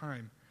such a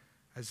time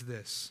as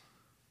this.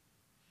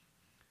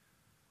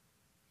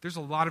 There's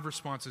a lot of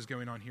responses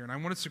going on here, and I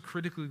want us to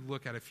critically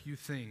look at a few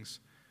things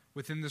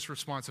within this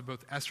response of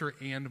both Esther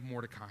and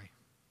Mordecai.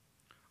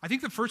 I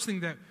think the first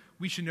thing that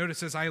we should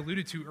notice, as I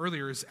alluded to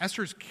earlier, is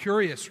Esther's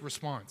curious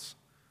response.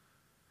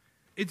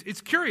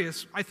 It's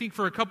curious, I think,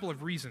 for a couple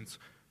of reasons.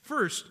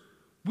 First,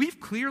 we've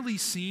clearly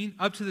seen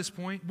up to this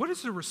point, what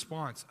is the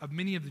response of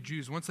many of the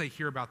Jews once they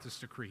hear about this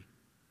decree?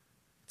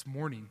 It's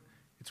mourning,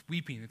 it's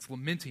weeping, it's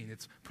lamenting,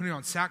 it's putting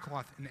on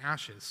sackcloth and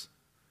ashes.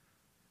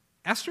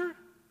 Esther,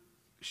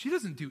 she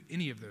doesn't do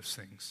any of those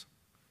things.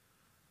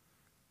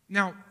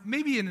 Now,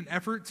 maybe in an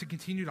effort to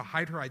continue to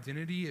hide her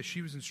identity as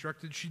she was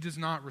instructed, she does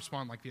not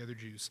respond like the other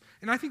Jews.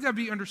 And I think that would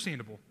be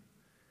understandable.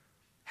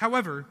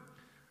 However,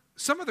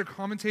 some other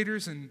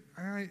commentators, and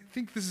I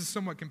think this is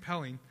somewhat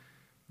compelling,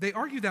 they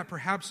argue that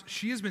perhaps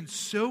she has been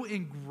so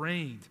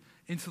ingrained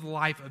into the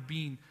life of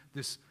being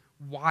this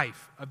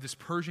wife of this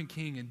Persian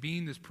king and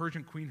being this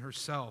Persian queen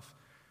herself,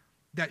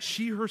 that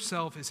she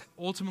herself is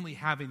ultimately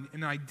having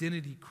an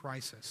identity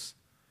crisis.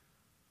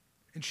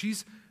 And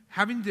she's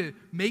having to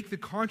make the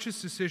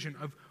conscious decision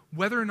of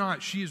whether or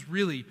not she is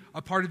really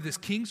a part of this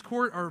king's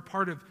court or a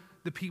part of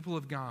the people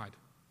of God.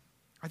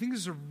 I think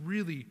this is a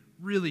really,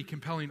 really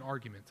compelling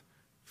argument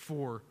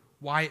for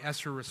why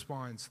Esther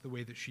responds the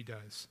way that she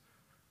does,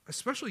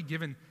 especially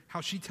given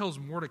how she tells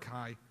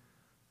Mordecai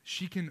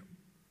she can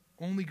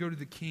only go to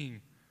the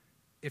king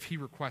if he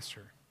requests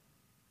her.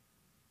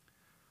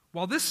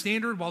 While this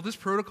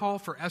protocol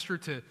for Esther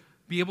to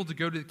be able to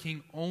go to the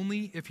king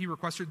only if he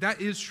requests her, that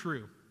is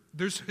true.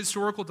 There's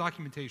historical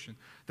documentation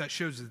that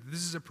shows that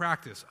this is a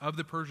practice of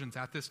the Persians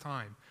at this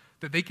time,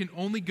 that they can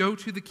only go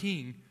to the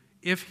king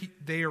if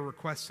they are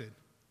requested.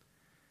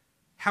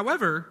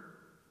 However,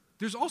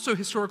 there's also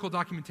historical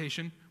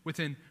documentation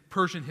within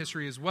Persian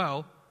history as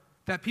well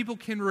that people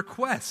can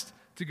request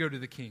to go to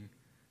the king.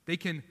 They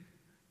can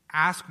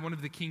ask one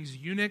of the king's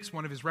eunuchs,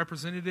 one of his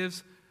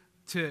representatives,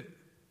 to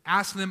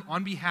ask them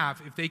on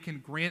behalf if they can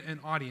grant an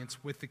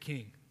audience with the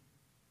king.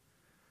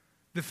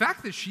 The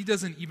fact that she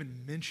doesn't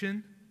even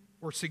mention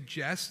or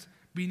suggest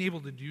being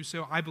able to do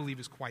so, I believe,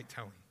 is quite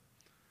telling.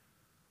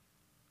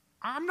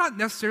 I'm not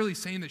necessarily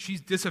saying that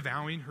she's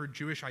disavowing her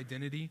Jewish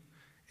identity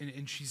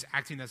and she's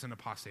acting as an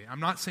apostate. I'm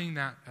not saying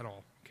that at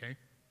all, okay?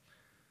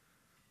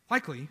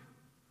 Likely,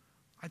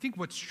 I think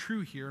what's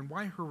true here and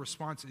why her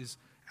response is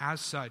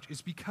as such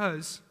is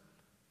because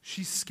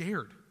she's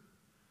scared.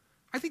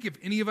 I think if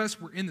any of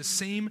us were in the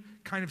same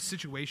kind of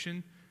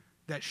situation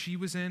that she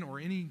was in or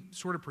any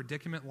sort of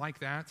predicament like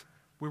that,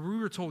 where we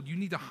were told you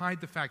need to hide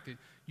the fact that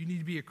you need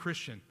to be a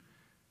Christian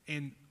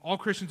and all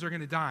Christians are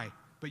going to die,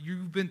 but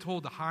you've been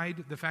told to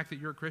hide the fact that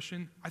you're a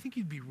Christian, I think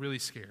you'd be really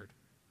scared,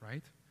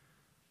 right?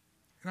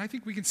 And I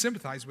think we can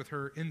sympathize with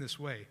her in this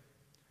way.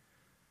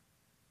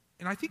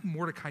 And I think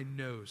Mordecai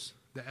knows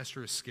that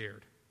Esther is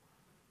scared.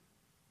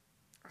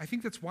 I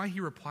think that's why he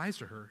replies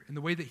to her in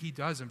the way that he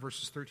does in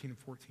verses 13 and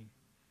 14.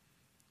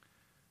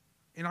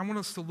 And I want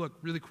us to look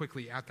really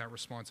quickly at that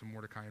response of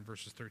Mordecai in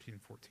verses 13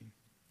 and 14.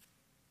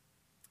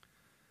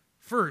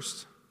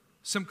 First,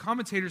 some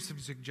commentators have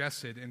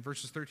suggested in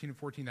verses 13 and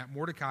 14 that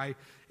Mordecai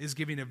is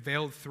giving a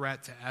veiled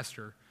threat to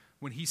Esther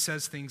when he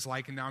says things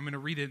like, and now I'm going to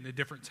read it in a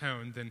different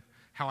tone than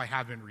how I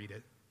have been read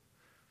it.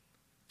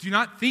 Do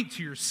not think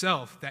to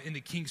yourself that in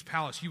the king's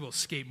palace you will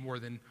escape more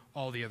than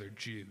all the other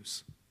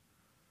Jews.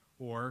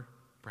 Or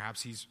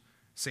perhaps he's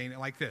saying it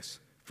like this: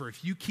 for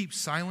if you keep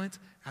silent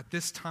at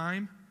this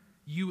time,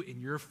 you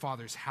and your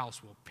father's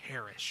house will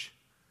perish.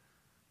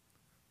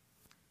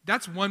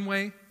 That's one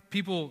way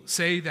people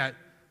say that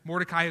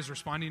Mordecai is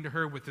responding to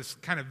her with this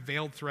kind of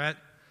veiled threat.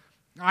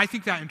 I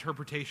think that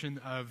interpretation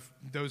of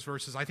those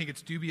verses, I think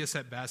it's dubious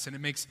at best, and it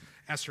makes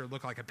Esther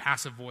look like a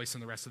passive voice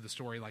in the rest of the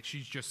story, like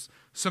she's just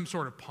some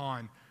sort of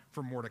pawn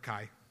for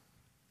Mordecai.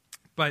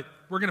 But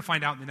we're going to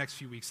find out in the next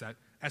few weeks that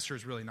Esther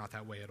is really not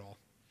that way at all.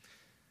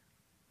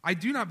 I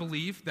do not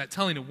believe that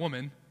telling a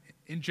woman,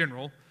 in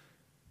general,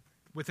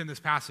 within this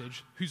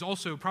passage, who's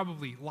also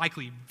probably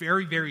likely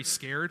very, very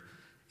scared,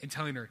 and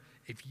telling her,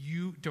 if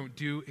you don't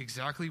do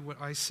exactly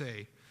what I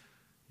say,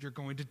 you're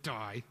going to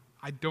die.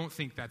 I don't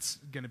think that's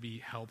going to be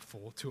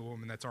helpful to a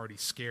woman that's already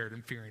scared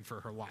and fearing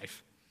for her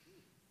life.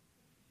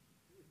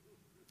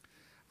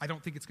 I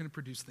don't think it's going to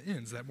produce the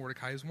ends that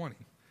Mordecai is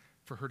wanting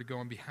for her to go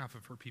on behalf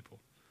of her people.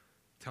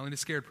 Telling a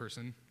scared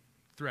person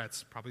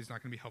threats probably is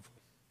not going to be helpful.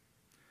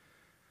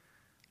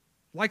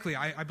 Likely,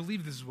 I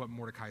believe this is what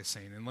Mordecai is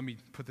saying, and let me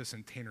put this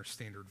in Tanner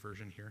Standard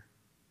Version here.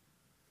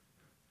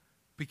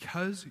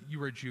 Because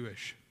you are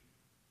Jewish,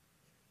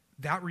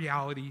 that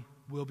reality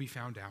will be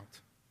found out,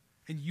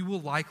 and you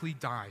will likely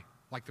die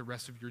like the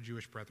rest of your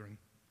Jewish brethren.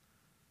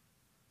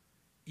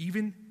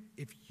 Even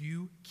if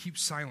you keep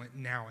silent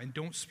now and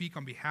don't speak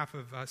on behalf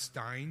of us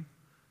dying,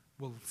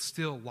 will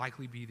still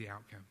likely be the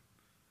outcome.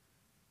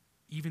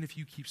 Even if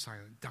you keep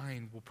silent,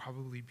 dying will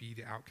probably be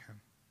the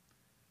outcome.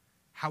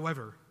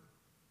 However,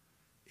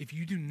 if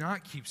you do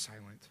not keep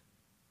silent,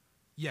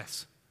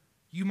 yes,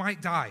 you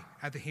might die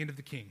at the hand of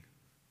the king.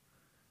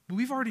 But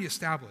we've already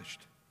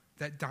established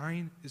that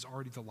dying is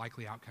already the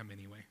likely outcome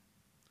anyway.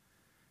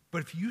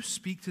 But if you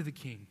speak to the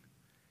king,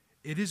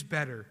 it is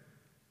better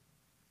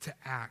to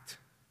act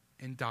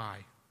and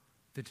die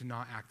than to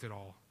not act at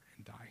all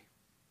and die.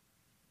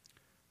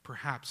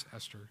 Perhaps,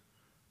 Esther,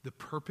 the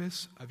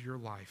purpose of your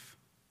life,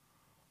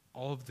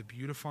 all of the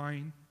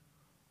beautifying,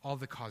 all of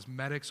the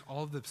cosmetics,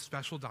 all of the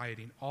special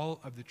dieting,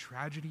 all of the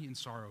tragedy and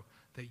sorrow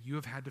that you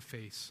have had to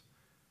face,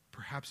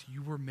 perhaps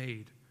you were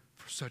made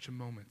for such a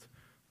moment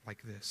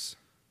like this.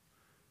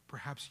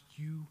 Perhaps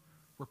you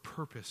were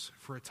purposed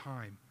for a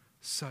time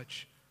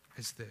such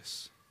as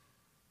this.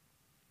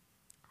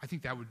 I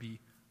think that would be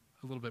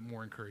a little bit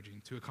more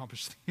encouraging to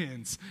accomplish the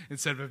ends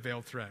instead of a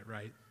veiled threat,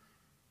 right?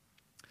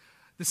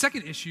 The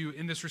second issue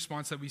in this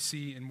response that we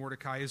see in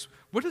Mordecai is,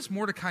 what does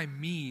Mordecai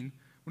mean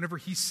whenever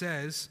he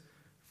says,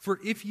 for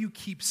if you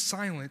keep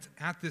silent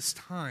at this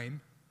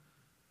time,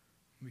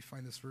 let me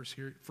find this verse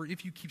here, for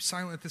if you keep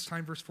silent at this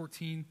time, verse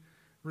 14,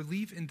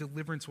 relief and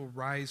deliverance will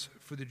rise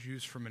for the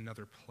Jews from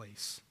another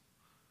place.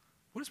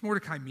 What does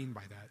Mordecai mean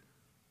by that?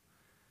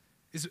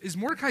 Is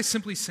Mordecai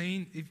simply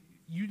saying, if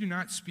you do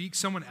not speak,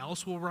 someone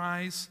else will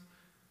rise?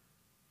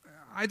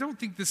 I don't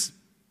think this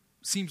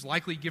seems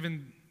likely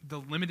given the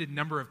limited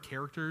number of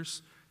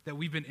characters that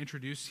we've been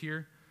introduced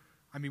here.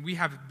 I mean, we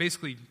have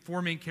basically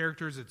four main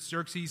characters. It's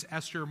Xerxes,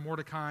 Esther,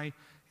 Mordecai,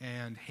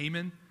 and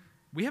Haman.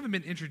 We haven't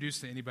been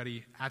introduced to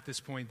anybody at this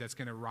point that's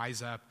going to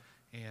rise up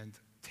and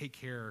take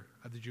care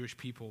of the Jewish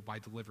people by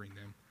delivering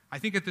them. I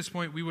think at this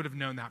point we would have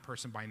known that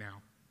person by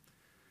now.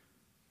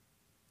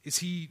 Is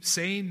he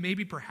saying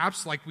maybe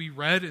perhaps like we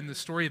read in the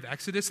story of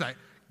Exodus that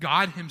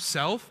God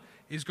himself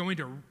is going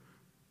to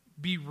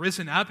be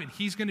risen up and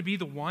he's going to be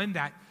the one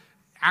that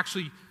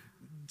actually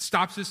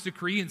stops this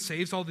decree and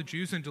saves all the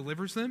Jews and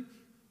delivers them.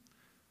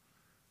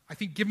 I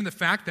think given the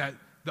fact that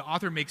the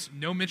author makes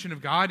no mention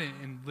of God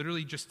and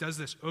literally just does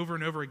this over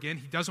and over again,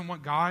 he doesn't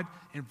want God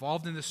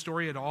involved in this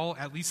story at all,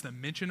 at least the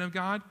mention of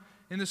God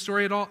in the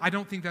story at all, I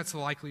don't think that's the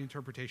likely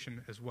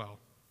interpretation as well.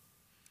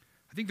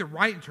 I think the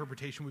right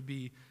interpretation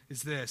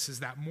is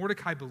that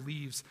Mordecai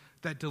believes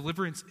that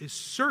deliverance is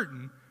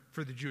certain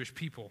for the Jewish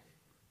people.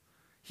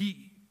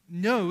 He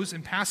knows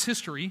in past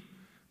history,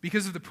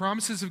 because of the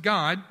promises of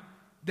God,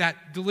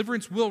 that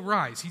deliverance will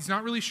rise. He's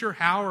not really sure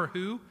how or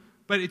who,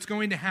 but it's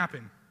going to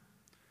happen.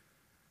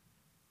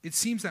 It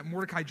seems that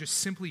Mordecai just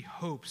simply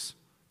hopes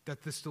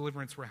that this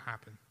deliverance will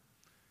happen.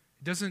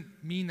 It doesn't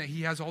mean that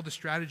he has all the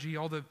strategy,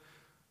 all the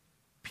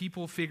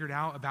people figured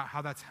out about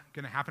how that's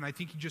going to happen. I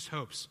think he just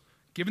hopes.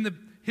 Given the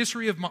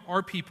history of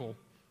our people,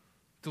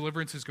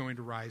 deliverance is going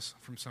to rise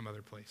from some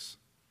other place.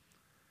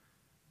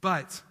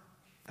 But,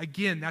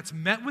 again, that's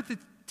met with the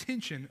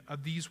tension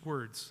of these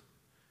words.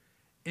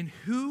 And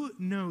who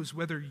knows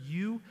whether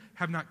you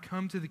have not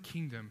come to the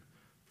kingdom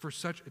for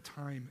such a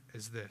time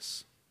as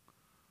this?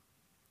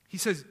 He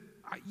says,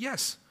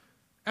 yes,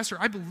 Esther,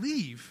 I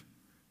believe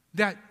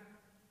that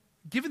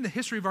given the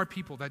history of our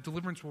people, that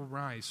deliverance will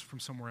rise from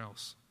somewhere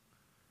else.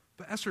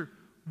 But Esther,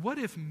 what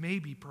if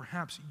maybe,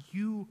 perhaps,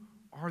 you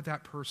are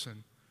that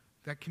person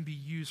that can be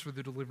used for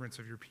the deliverance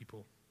of your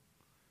people?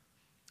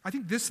 I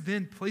think this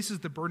then places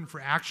the burden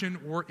for action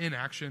or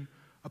inaction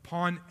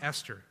upon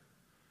Esther.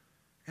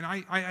 And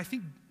I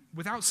think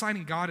without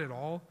citing God at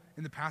all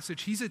in the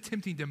passage, he's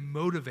attempting to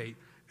motivate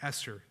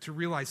Esther to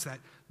realize that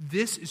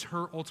this is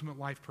her ultimate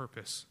life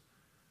purpose.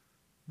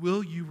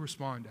 Will you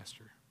respond,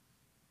 Esther?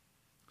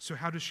 So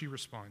how does she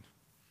respond?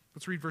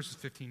 Let's read verses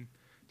 15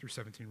 through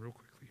 17 real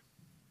quickly.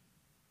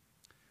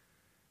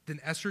 Then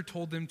Esther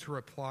told them to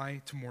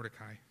reply to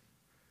Mordecai,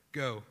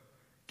 "Go,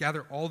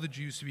 gather all the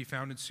Jews to be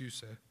found in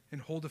Susa,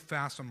 and hold a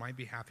fast on my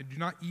behalf, and do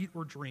not eat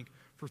or drink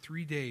for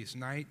 3 days,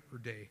 night or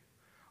day.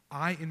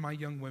 I and my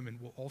young women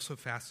will also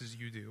fast as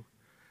you do.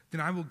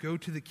 Then I will go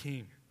to the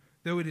king,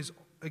 though it is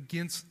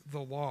against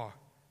the law,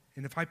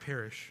 and if I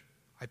perish,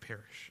 I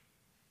perish."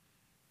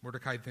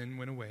 Mordecai then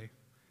went away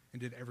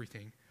and did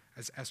everything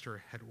as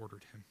Esther had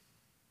ordered him.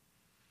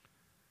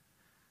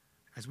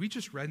 As we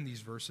just read in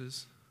these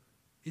verses,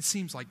 it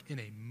seems like in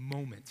a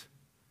moment,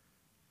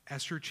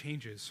 Esther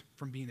changes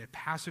from being a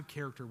passive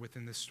character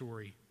within this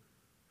story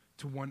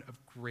to one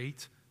of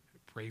great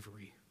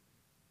bravery.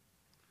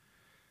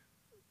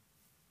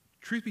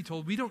 Truth be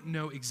told, we don't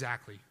know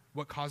exactly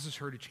what causes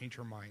her to change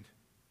her mind.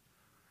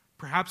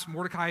 Perhaps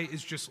Mordecai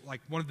is just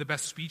like one of the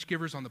best speech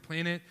givers on the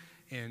planet,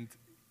 and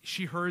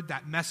she heard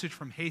that message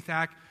from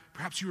Hathach,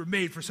 "Perhaps you were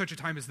made for such a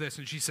time as this,"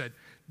 and she said,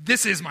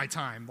 "This is my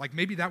time." Like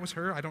maybe that was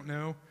her, I don't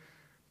know.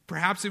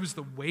 Perhaps it was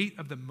the weight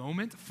of the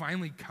moment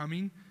finally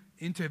coming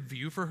into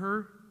view for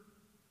her.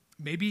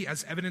 Maybe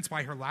as evidenced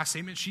by her last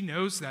statement, she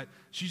knows that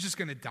she's just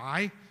going to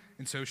die,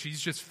 and so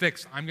she's just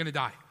fixed, I'm going to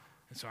die.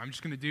 And so I'm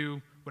just going to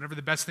do whatever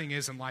the best thing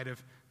is in light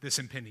of this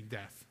impending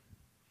death.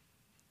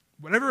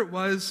 Whatever it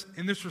was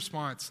in this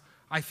response,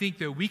 I think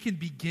that we can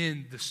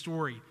begin the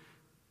story.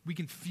 We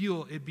can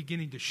feel it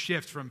beginning to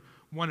shift from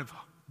one of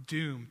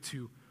doom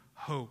to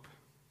hope.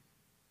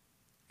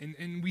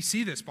 And we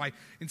see this by,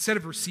 instead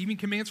of receiving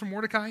commands from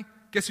Mordecai,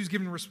 guess who's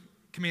giving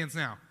commands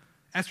now?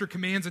 Esther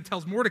commands and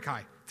tells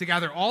Mordecai to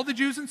gather all the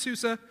Jews in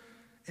Susa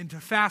and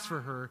to fast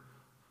for her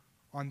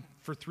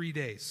for 3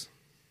 days.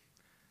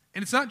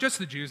 And it's not just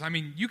the Jews. I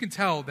mean, you can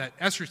tell that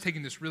Esther's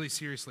taking this really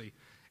seriously.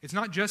 It's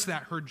not just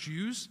that her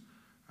Jews,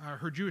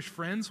 her Jewish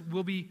friends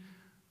will be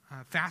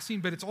fasting,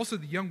 but it's also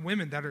the young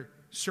women that are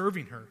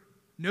serving her.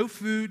 No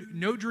food,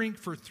 no drink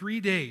for 3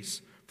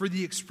 days for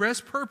the express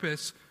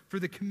purpose, for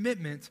the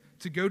commitment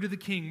to go to the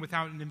king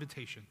without an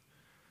invitation.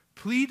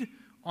 Plead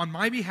on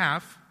my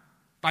behalf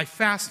by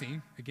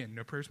fasting. Again,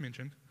 no prayers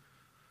mentioned.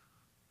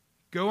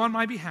 Go on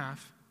my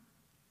behalf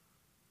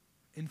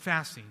in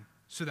fasting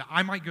so that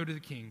I might go to the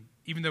king,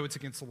 even though it's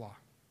against the law.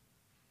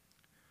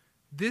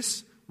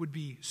 This would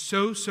be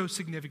so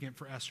significant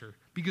for Esther,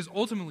 because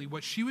ultimately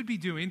what she would be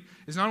doing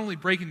is not only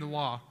breaking the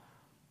law,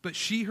 but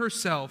she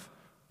herself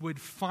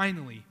would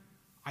finally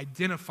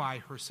identify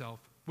herself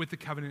with the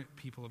covenant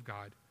people of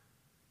God.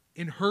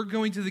 In her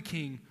going to the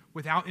king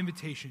without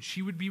invitation,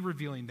 she would be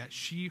revealing that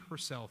she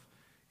herself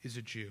is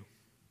a Jew.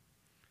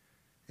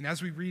 And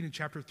as we read in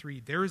chapter 3,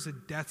 there is a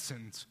death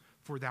sentence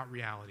for that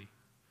reality.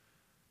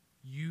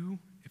 You,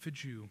 if a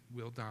Jew,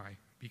 will die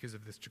because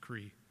of this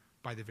decree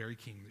by the very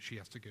king that she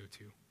has to go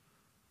to.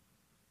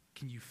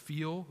 Can you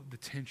feel the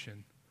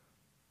tension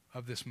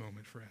of this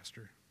moment for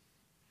Esther?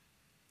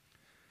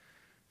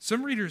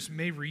 Some readers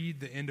may read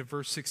the end of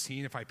verse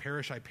 16, "If I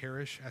perish, I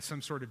perish," as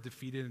some sort of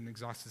defeated and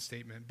exhausted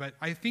statement. But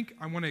I think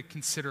I want to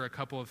consider a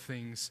couple of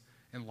things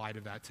in light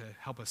of that to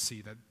help us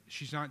see that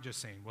she's not just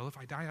saying, well, if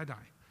I die, I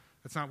die.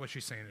 That's not what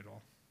she's saying at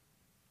all.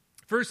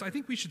 First, I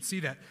think we should see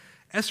that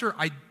Esther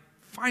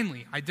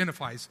finally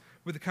identifies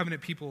with the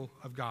covenant people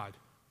of God.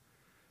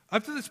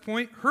 Up to this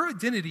point, her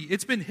identity,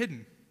 it's been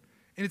hidden.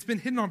 And it's been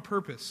hidden on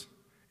purpose.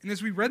 And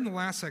as we read in the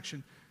last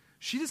section,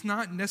 she does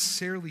not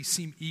necessarily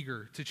seem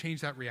eager to change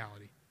that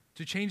reality,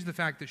 to change the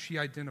fact that she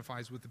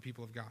identifies with the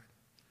people of God.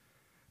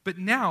 But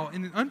now,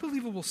 in an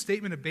unbelievable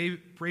statement of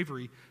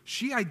bravery,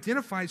 she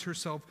identifies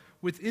herself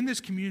within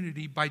this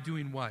community by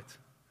doing what?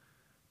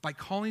 By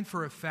calling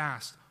for a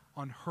fast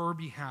on her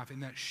behalf,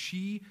 and that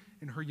she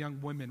and her young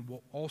women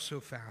will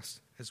also fast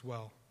as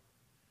well.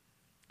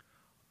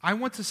 I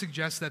want to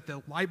suggest that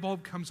the light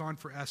bulb comes on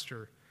for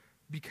Esther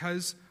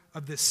because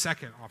of this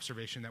second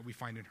observation that we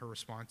find in her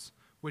response,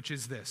 which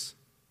is this.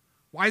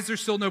 Why is there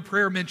still no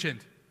prayer mentioned?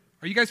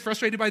 Are you guys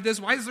frustrated by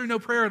this? Why is there no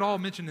prayer at all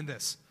mentioned in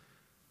this?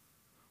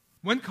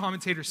 One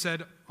commentator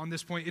said on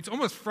this point, it's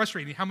almost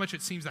frustrating how much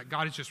it seems that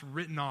God is just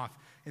written off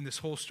in this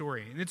whole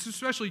story. And it's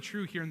especially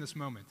true here in this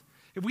moment.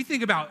 If we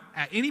think about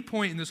at any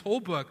point in this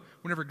whole book,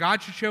 whenever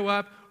God should show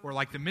up, or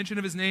like the mention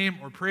of his name,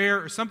 or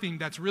prayer, or something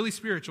that's really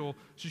spiritual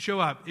should show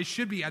up, it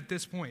should be at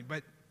this point,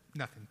 but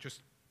nothing,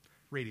 just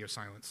radio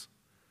silence.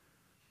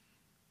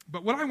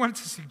 But what I wanted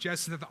to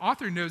suggest is that the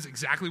author knows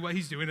exactly what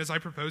he's doing, as I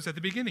proposed at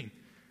the beginning.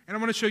 And I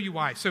want to show you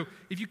why. So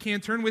if you can,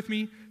 turn with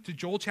me to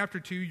Joel chapter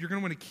 2. You're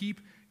going to want to keep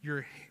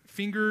your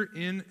finger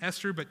in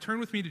Esther, but turn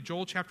with me to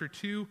Joel chapter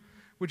 2,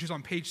 which is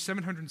on page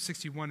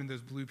 761 in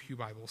those blue pew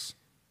Bibles.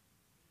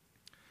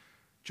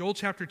 Joel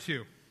chapter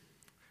 2.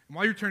 And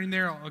while you're turning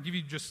there, I'll give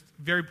you just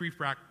very brief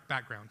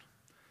background.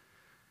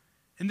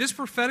 In this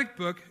prophetic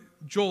book,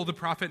 Joel the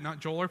prophet, not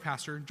Joel our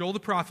pastor, Joel the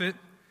prophet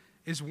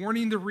is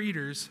warning the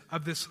readers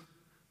of this,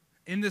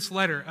 in this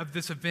letter, of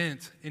this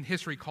event in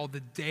history called the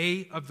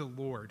Day of the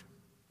Lord.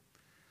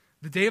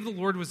 The Day of the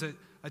Lord was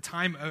a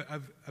time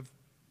of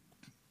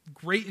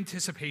great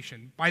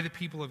anticipation by the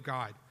people of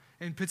God,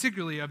 and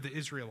particularly of the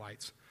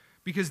Israelites,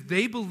 because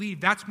they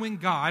believed that's when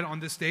God, on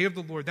this Day of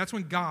the Lord, that's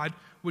when God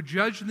would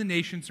judge the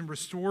nations and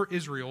restore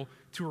Israel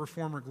to her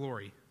former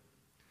glory.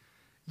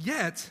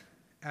 Yet,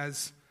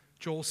 as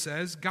Joel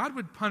says, God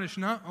would punish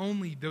not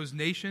only those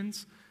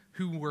nations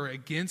who were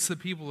against the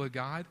people of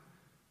God,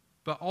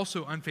 but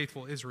also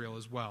unfaithful Israel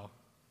as well.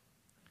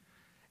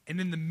 And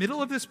in the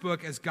middle of this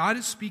book, as God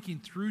is speaking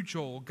through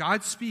Joel,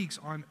 God speaks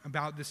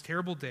about this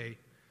terrible day.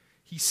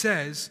 He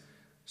says,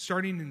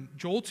 starting in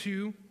Joel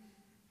 2,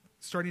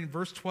 starting in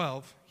verse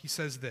 12, he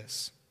says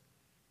this,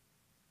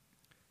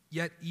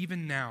 "Yet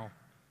even now,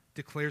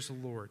 declares the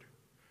Lord,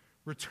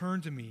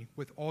 return to me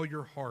with all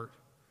your heart,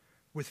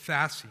 with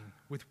fasting,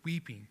 with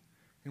weeping,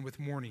 and with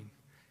mourning,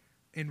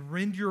 and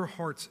rend your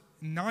hearts,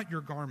 not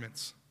your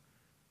garments.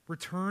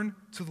 Return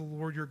to the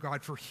Lord your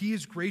God, for he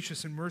is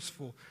gracious and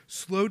merciful,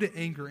 slow to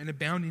anger, and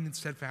abounding in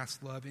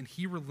steadfast love, and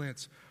he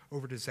relents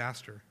over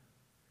disaster.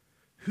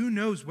 Who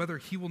knows whether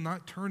he will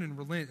not turn and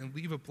relent and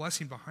leave a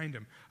blessing behind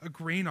him, a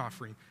grain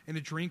offering and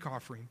a drink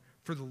offering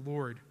for the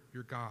Lord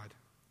your God."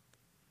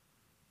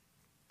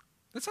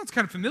 That sounds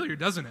kind of familiar,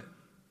 doesn't it?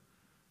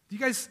 Do you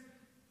guys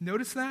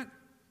notice that?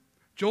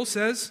 Joel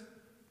says,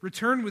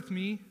 return to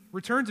me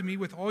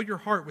with all your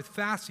heart, with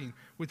fasting,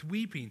 with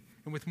weeping,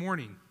 and with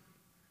mourning.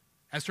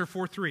 Esther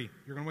 4:3.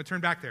 You're going to want to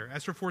turn back there.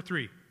 Esther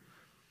 4:3.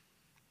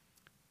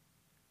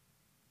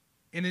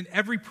 "And in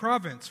every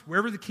province,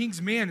 wherever the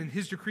king's man and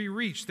his decree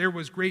reached, there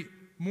was great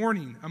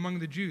mourning among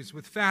the Jews,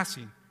 with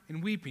fasting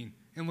and weeping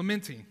and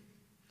lamenting."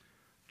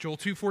 Joel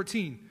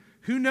 2:14.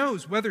 "Who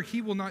knows whether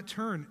he will not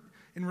turn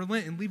and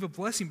relent and leave a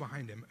blessing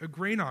behind him, a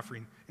grain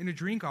offering and a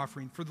drink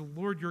offering for the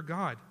Lord your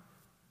God."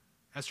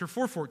 Esther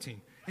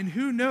 4:14. "And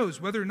who knows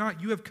whether or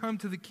not you have come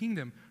to the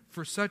kingdom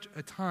for such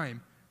a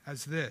time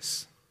as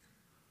this."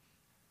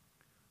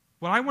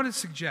 What I want to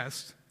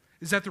suggest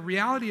is that the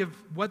reality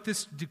of what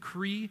this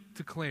decree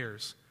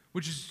declares,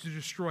 which is to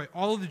destroy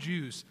all of the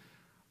Jews,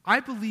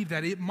 I believe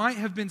that it might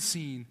have been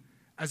seen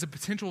as a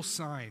potential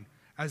sign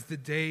as the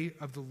day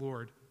of the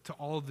Lord to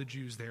all of the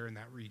Jews there in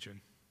that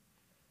region.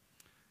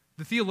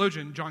 The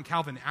theologian John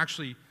Calvin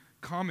actually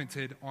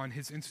commented on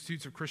his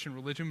Institutes of Christian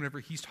Religion whenever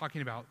he's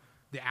talking about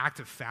the act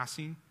of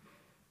fasting.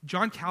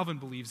 John Calvin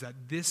believes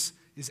that this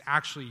is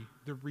actually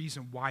the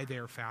reason why they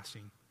are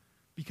fasting,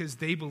 because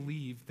they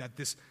believe that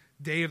this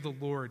day of the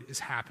Lord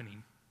is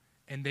happening,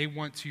 and they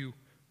want to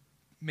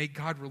make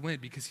God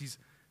relent because he's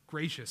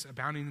gracious,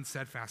 abounding in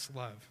steadfast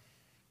love.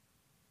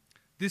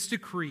 This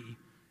decree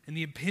and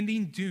the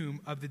impending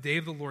doom of the day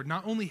of the Lord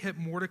not only hit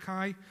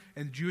Mordecai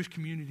and the Jewish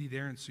community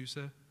there in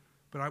Susa,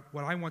 but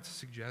what I want to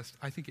suggest,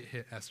 I think it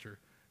hit Esther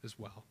as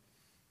well.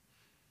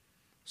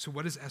 So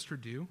what does Esther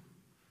do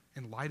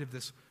in light of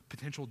this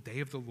potential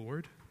day of the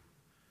Lord?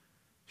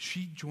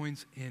 She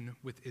joins in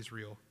with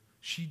Israel.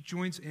 She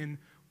joins in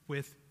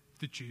with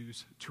the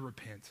Jews to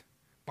repent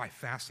by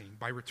fasting,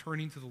 by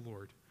returning to the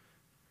Lord.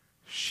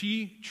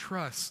 She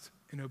trusts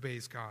and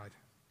obeys God.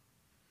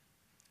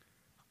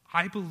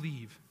 I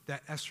believe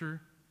that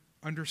Esther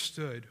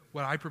understood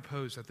what I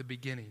proposed at the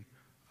beginning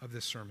of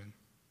this sermon.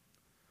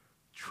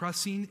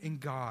 Trusting in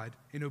God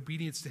and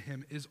obedience to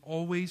him is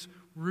always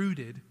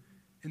rooted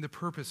in the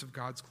purpose of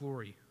God's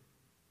glory.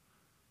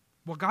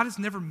 While God is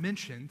never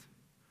mentioned,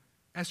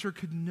 Esther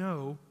could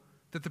know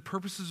that the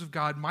purposes of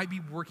God might be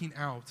working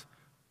out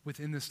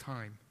within this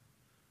time.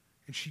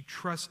 And she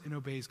trusts and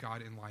obeys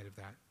God in light of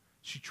that.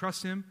 She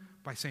trusts him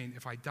by saying,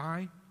 if I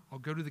die, I'll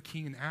go to the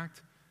king and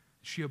act.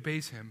 She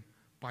obeys him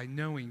by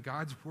knowing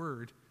God's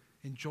word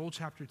in Joel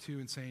chapter 2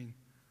 and saying,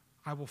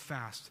 I will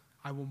fast,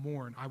 I will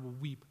mourn, I will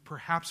weep,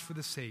 perhaps for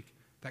the sake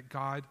that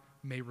God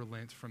may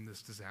relent from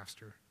this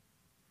disaster.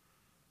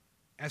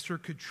 Esther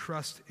could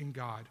trust in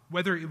God,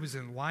 whether it was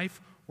in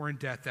life or in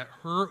death, that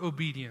her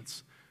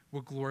obedience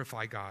will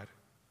glorify God.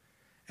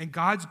 And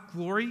God's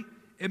glory,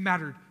 it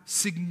mattered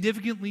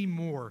significantly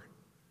more.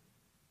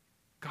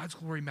 God's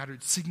glory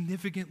mattered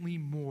significantly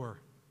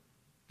more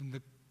than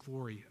the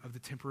glory of the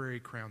temporary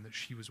crown that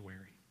she was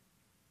wearing.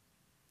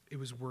 It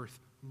was worth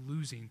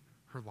losing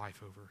her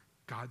life over.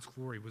 God's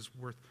glory was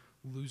worth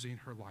losing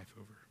her life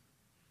over.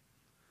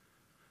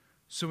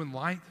 So in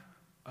light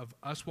of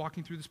us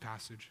walking through this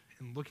passage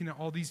and looking at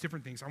all these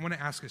different things, I want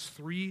to ask us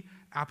 3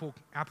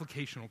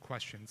 applicational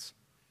questions.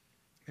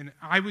 And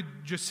I would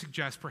just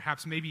suggest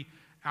perhaps maybe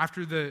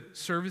after the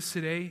service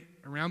today,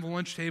 around the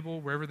lunch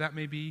table, wherever that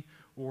may be,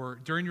 or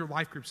during your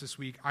life groups this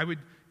week, I would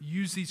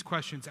use these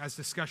questions as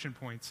discussion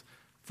points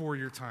for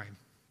your time.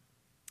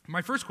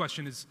 My first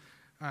question is,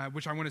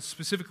 which I want to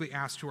specifically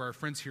ask to our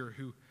friends here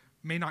who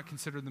may not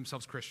consider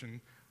themselves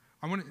Christian.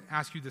 I want to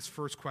ask you this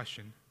first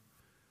question.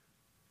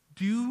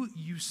 Do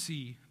you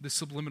see the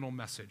subliminal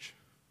message?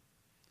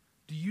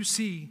 Do you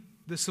see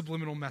the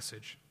subliminal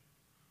message?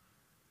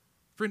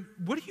 Friend,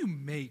 what do you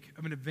make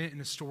of an event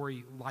in a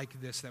story like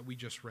this that we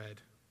just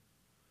read?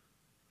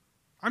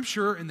 I'm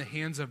sure in the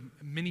hands of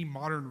many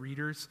modern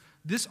readers,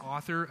 this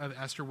author of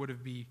Esther would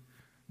have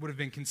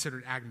been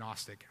considered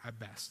agnostic at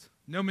best.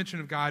 No mention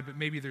of God, but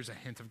maybe there's a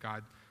hint of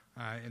God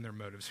in their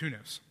motives. Who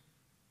knows?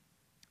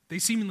 They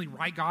seemingly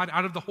write God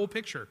out of the whole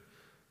picture.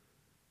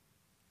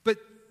 But,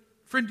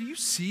 friend, do you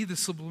see the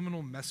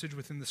subliminal message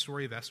within the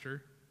story of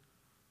Esther?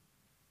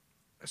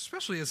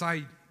 Especially as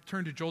I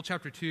turned to Joel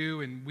chapter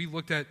 2 and we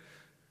looked at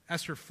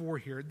Esther 4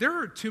 here, there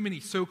are too many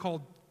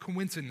so-called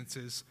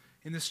coincidences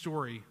in this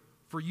story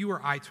for you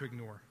or I to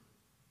ignore.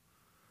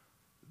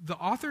 The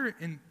author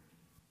and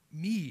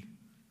me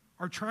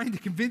are trying to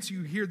convince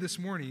you here this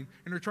morning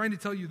and are trying to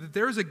tell you that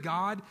there is a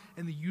God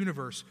in the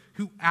universe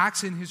who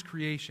acts in his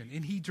creation,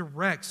 and he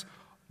directs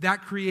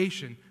that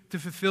creation to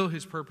fulfill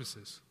his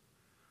purposes.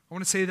 I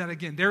want to say that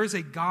again. There is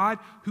a God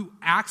who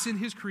acts in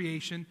his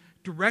creation,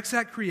 directs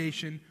that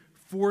creation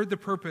for the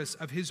purpose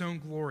of his own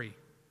glory.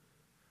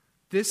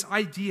 This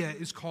idea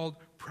is called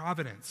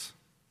providence.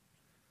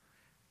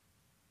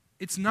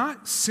 It's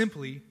not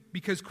simply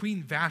because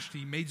Queen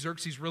Vashti made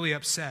Xerxes really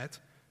upset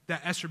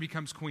that Esther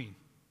becomes queen.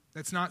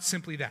 That's not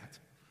simply that.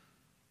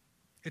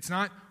 It's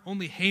not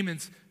only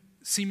Haman's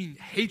seeming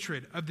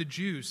hatred of the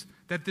Jews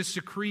that this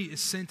decree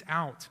is sent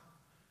out.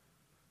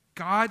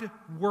 God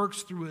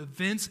works through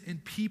events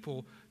and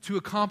people to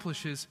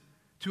accomplish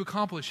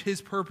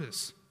his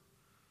purpose.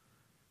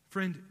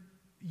 Friend,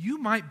 you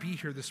might be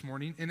here this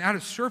morning, and at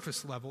a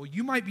surface level,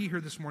 you might be here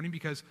this morning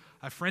because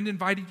a friend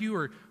invited you,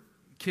 or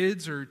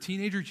kids or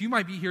teenagers. You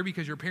might be here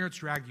because your parents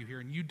dragged you here,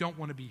 and you don't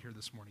want to be here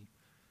this morning.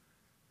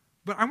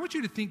 But I want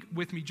you to think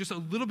with me just a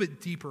little bit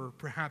deeper,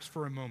 perhaps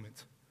for a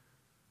moment.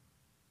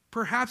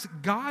 Perhaps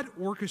God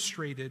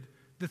orchestrated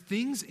the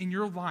things in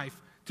your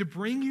life to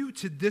bring you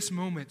to this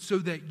moment so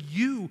that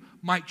you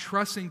might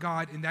trust in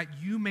God and that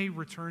you may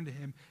return to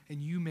him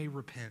and you may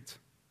repent.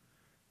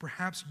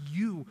 Perhaps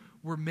you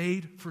were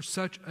made for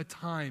such a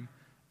time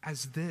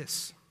as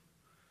this.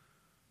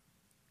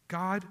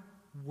 God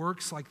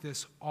works like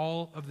this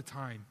all of the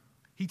time.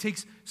 He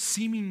takes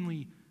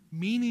seemingly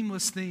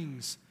meaningless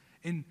things,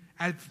 and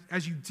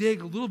as you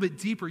dig a little bit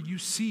deeper, you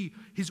see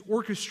his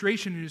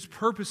orchestration and his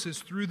purposes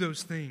through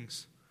those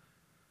things.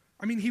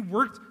 I mean, he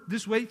worked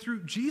this way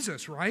through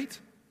Jesus, right?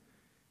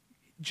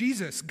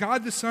 Jesus,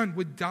 God the Son,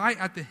 would die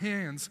at the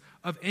hands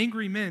of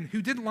angry men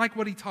who didn't like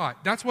what he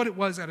taught. That's what it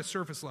was at a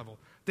surface level.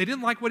 They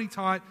didn't like what he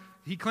taught.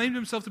 He claimed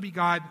himself to be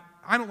God.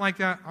 I don't like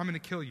that. I'm going to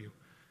kill you.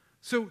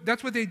 So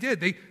that's what they did.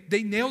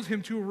 They nailed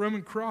him to a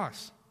Roman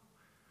cross.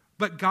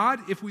 But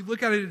God, if we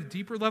look at it at a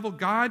deeper level,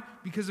 God,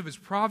 because of his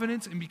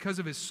providence and because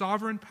of his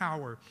sovereign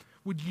power,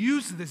 would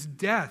use this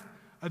death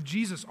of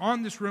Jesus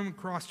on this Roman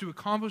cross to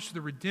accomplish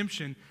the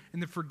redemption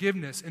and the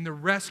forgiveness and the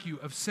rescue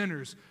of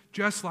sinners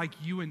just like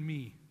you and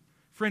me.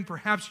 Friend,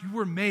 perhaps you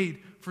were made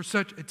for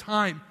such a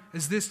time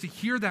as this to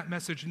hear that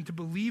message and to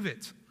believe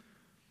it.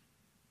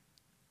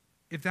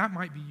 If that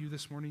might be you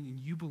this morning and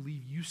you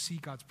believe you see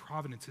God's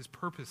providence, his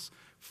purpose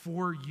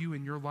for you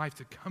in your life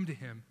to come to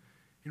him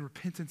in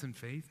repentance and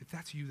faith, if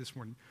that's you this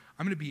morning,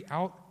 I'm going to be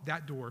out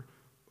that door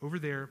over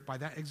there by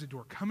that exit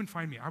door. Come and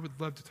find me. I would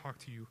love to talk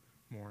to you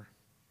more.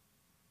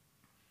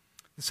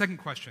 The second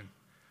question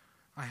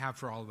I have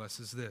for all of us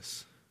is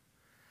this: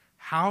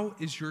 how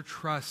is your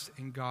trust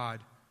in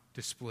God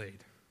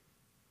displayed?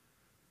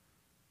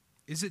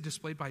 Is it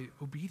displayed by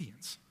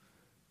obedience?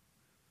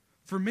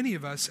 For many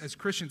of us as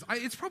Christians,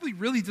 it's probably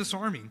really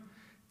disarming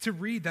to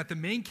read that the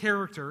main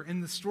character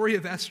in the story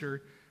of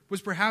Esther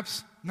was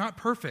perhaps not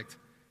perfect,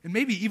 and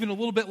maybe even a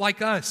little bit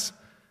like us,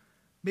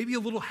 maybe a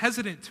little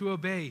hesitant to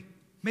obey,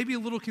 maybe a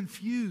little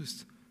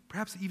confused,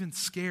 perhaps even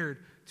scared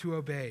to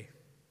obey.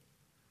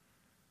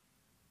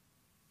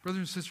 Brothers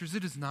and sisters,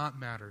 it does not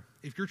matter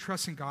if your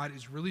trust in God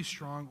is really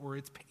strong or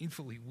it's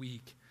painfully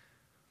weak.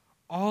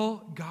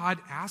 All God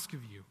asks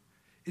of you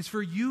is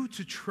for you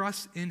to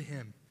trust in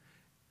him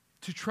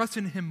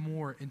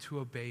more and to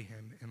obey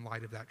him in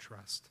light of that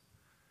trust.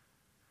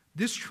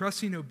 This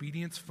trusting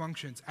obedience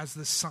functions as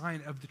the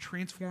sign of the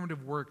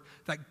transformative work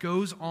that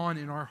goes on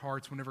in our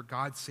hearts whenever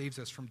God saves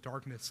us from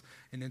darkness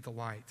and into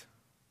light.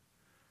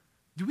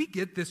 Do we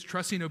get this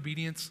trusting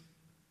obedience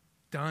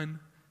done?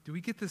 Do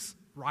we get this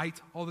right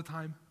all the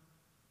time?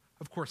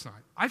 Of course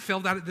not. I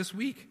failed at it this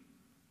week.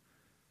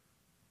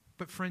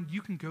 But friend,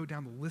 you can go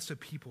down the list of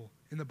people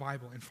in the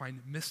Bible and find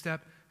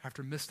misstep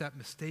after misstep,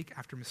 mistake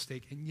after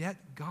mistake, and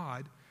yet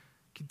God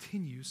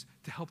continues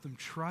to help them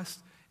trust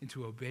and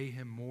to obey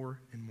him more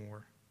and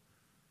more.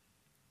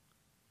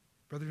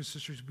 Brothers and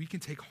sisters, we can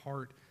take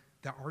heart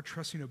that our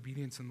trusting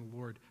obedience in the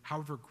Lord,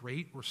 however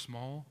great or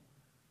small,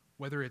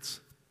 whether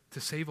it's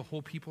to save a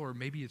whole people or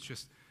maybe it's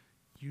just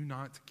you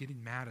not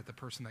getting mad at the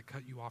person that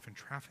cut you off in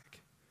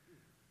traffic.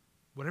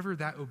 Whatever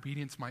that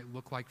obedience might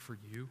look like for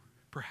you,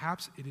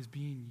 perhaps it is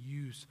being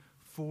used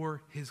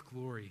for his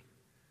glory.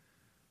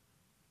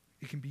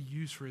 It can be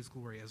used for his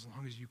glory as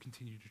long as you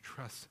continue to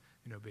trust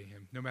and obey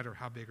him, no matter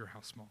how big or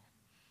how small.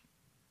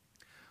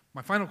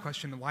 My final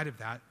question in light of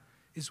that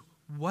is,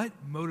 what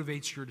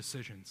motivates your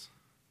decisions?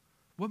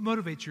 What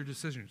motivates your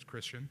decisions,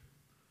 Christian?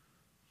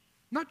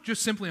 Not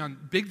just simply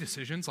on big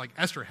decisions like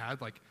Esther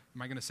had, like,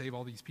 am I going to save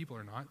all these people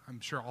or not? I'm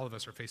sure all of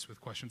us are faced with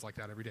questions like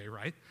that every day,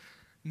 right?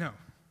 No.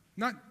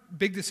 Not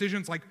big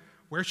decisions like,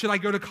 where should I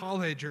go to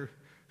college? Or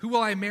who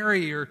will I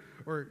marry? Or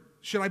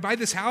should I buy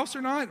this house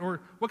or not?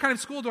 Or what kind of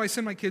school do I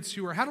send my kids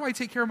to? Or how do I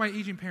take care of my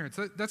aging parents?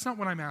 That's not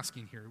what I'm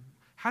asking here.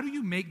 How do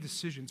you make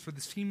decisions for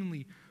the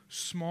seemingly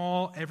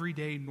small,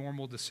 everyday,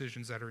 normal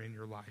decisions that are in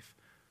your life?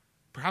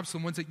 Perhaps the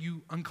ones that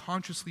you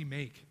unconsciously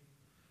make.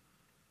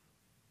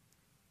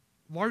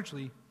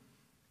 Largely,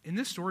 in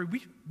this story,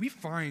 we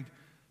find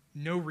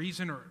no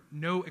reason or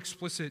no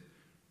explicit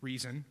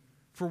reason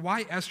for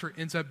why Esther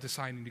ends up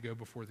deciding to go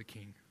before the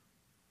king.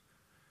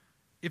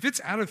 If it's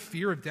out of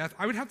fear of death,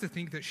 I would have to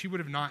think that she would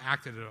have not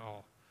acted at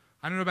all.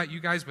 I don't know about you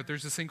guys, but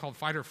there's this thing called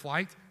fight or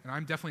flight, and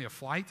I'm definitely a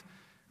flight.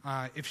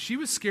 If she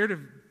was scared of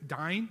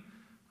dying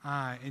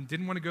and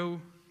didn't want to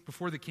go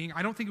before the king,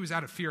 I don't think it was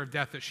out of fear of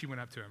death that she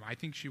went up to him. I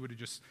think she would have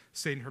just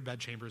stayed in her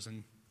bedchambers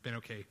and been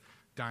okay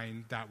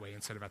dying that way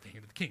instead of at the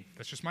hand of the king.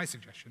 That's just my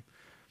suggestion.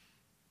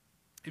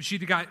 If she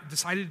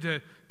decided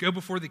to go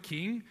before the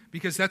king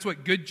because that's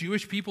what good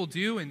Jewish people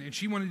do and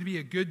she wanted to be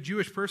a good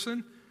Jewish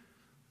person,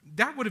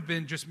 that would have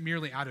been just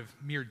merely out of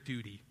mere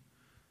duty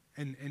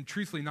and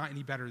truthfully not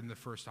any better than the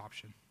first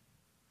option.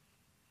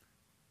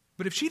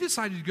 But if she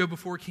decided to go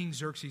before King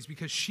Xerxes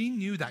because she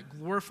knew that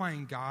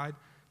glorifying God,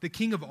 the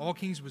King of all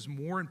kings, was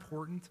more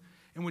important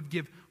and would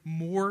give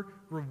more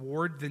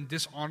reward than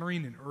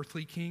dishonoring an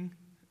earthly king,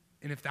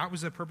 and if that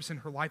was the purpose in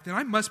her life, then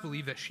I must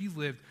believe that she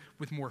lived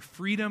with more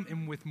freedom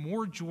and with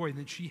more joy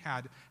than she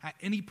had at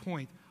any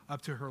point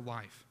up to her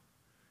life.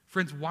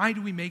 Friends, why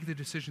do we make the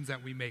decisions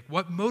that we make?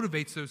 What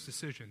motivates those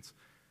decisions?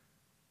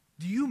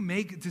 Do you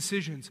make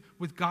decisions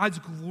with God's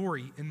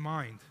glory in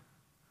mind?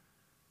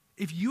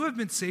 If you have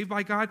been saved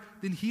by God,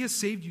 then he has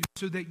saved you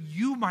so that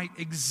you might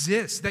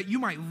exist, that you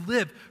might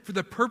live for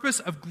the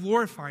purpose of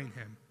glorifying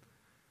him.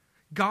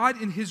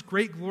 God, in his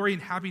great glory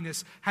and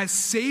happiness, has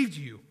saved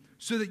you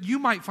so that you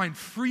might find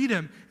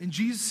freedom in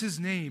Jesus'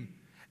 name.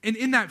 And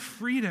in that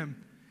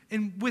freedom,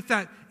 and with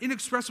that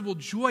inexpressible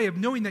joy of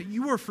knowing that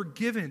you are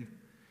forgiven,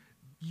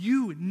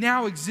 you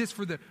now exist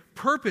for the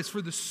purpose,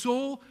 for the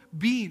sole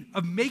being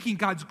of making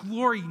God's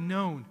glory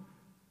known.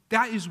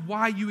 That is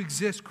why you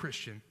exist,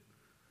 Christian.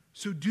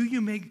 So do you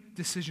make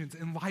decisions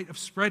in light of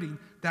spreading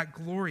that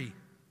glory?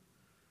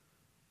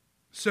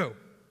 So,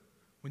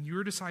 when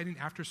you're deciding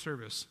after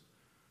service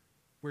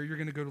where you're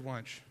going to go to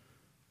lunch,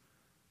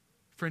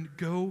 friend,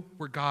 go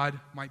where God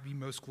might be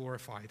most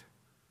glorified.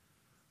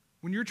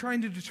 When you're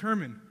trying to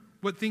determine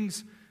what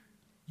things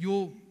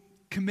you'll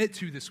commit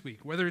to this week,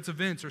 whether it's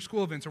events or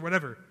school events or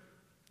whatever,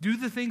 do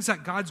the things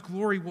that God's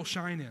glory will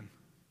shine in.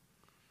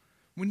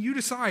 When you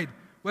decide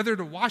whether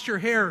to wash your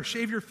hair or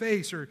shave your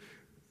face or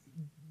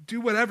do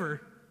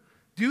whatever,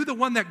 do the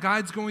one that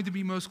God's going to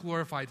be most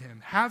glorified in.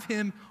 Have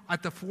him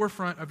at the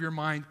forefront of your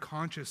mind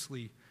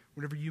consciously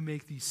whenever you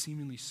make these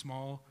seemingly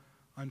small,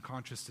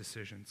 unconscious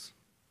decisions.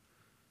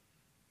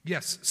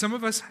 Yes, some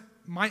of us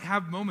might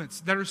have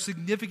moments that are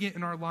significant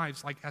in our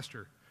lives, like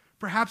Esther.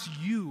 Perhaps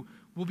you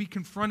will be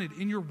confronted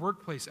in your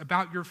workplace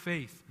about your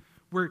faith,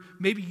 where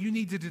maybe you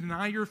need to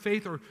deny your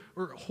faith or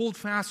hold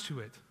fast to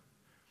it.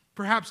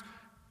 Perhaps,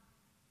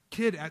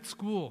 kid at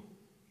school,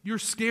 you're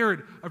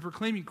scared of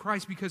proclaiming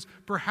Christ because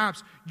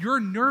perhaps you're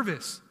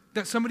nervous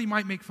that somebody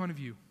might make fun of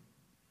you.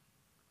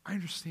 I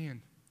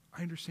understand.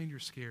 I understand you're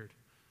scared.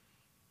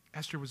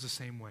 Esther was the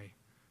same way.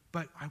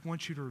 But I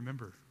want you to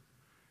remember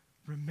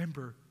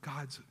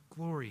God's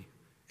glory.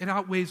 It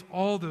outweighs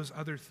all those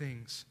other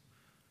things.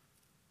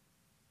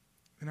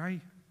 And I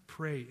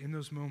pray in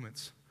those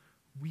moments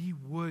we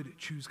would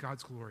choose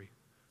God's glory,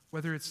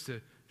 whether it's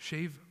to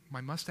shave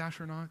my mustache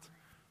or not,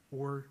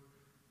 or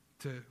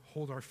to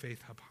hold our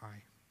faith up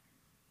high.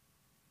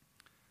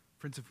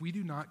 Friends, if we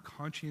do not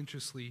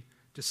conscientiously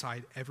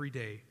decide every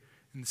day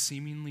in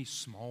seemingly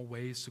small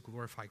ways to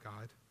glorify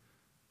God,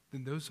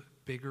 then those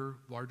bigger,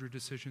 larger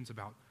decisions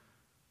about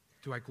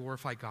do I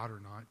glorify God or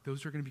not,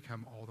 those are going to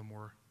become all the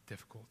more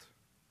difficult.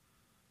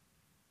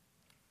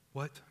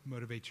 What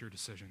motivates your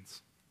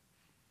decisions?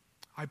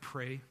 I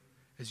pray,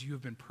 as you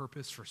have been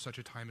purposed for such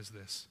a time as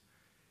this,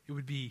 it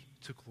would be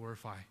to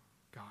glorify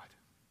God.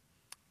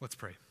 Let's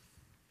pray.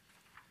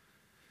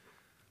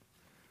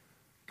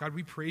 God,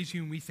 we praise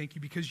you and we thank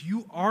you because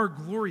you are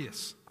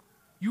glorious.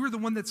 You are the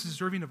one that's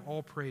deserving of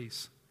all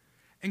praise.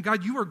 And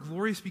God, you are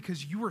glorious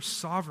because you are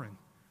sovereign.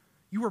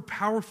 You are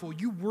powerful.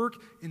 You work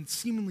in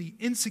seemingly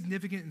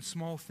insignificant and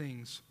small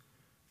things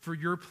for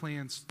your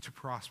plans to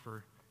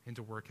prosper and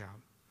to work out.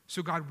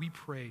 So God, we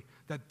pray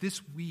that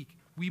this week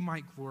we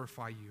might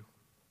glorify you,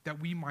 that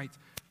we might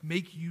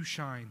make you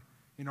shine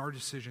in our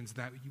decisions,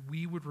 that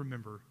we would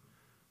remember,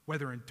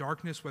 whether in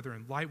darkness, whether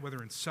in light,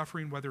 whether in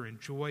suffering, whether in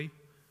joy,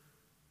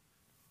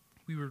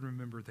 we would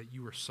remember that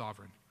you are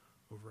sovereign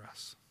over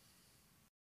us.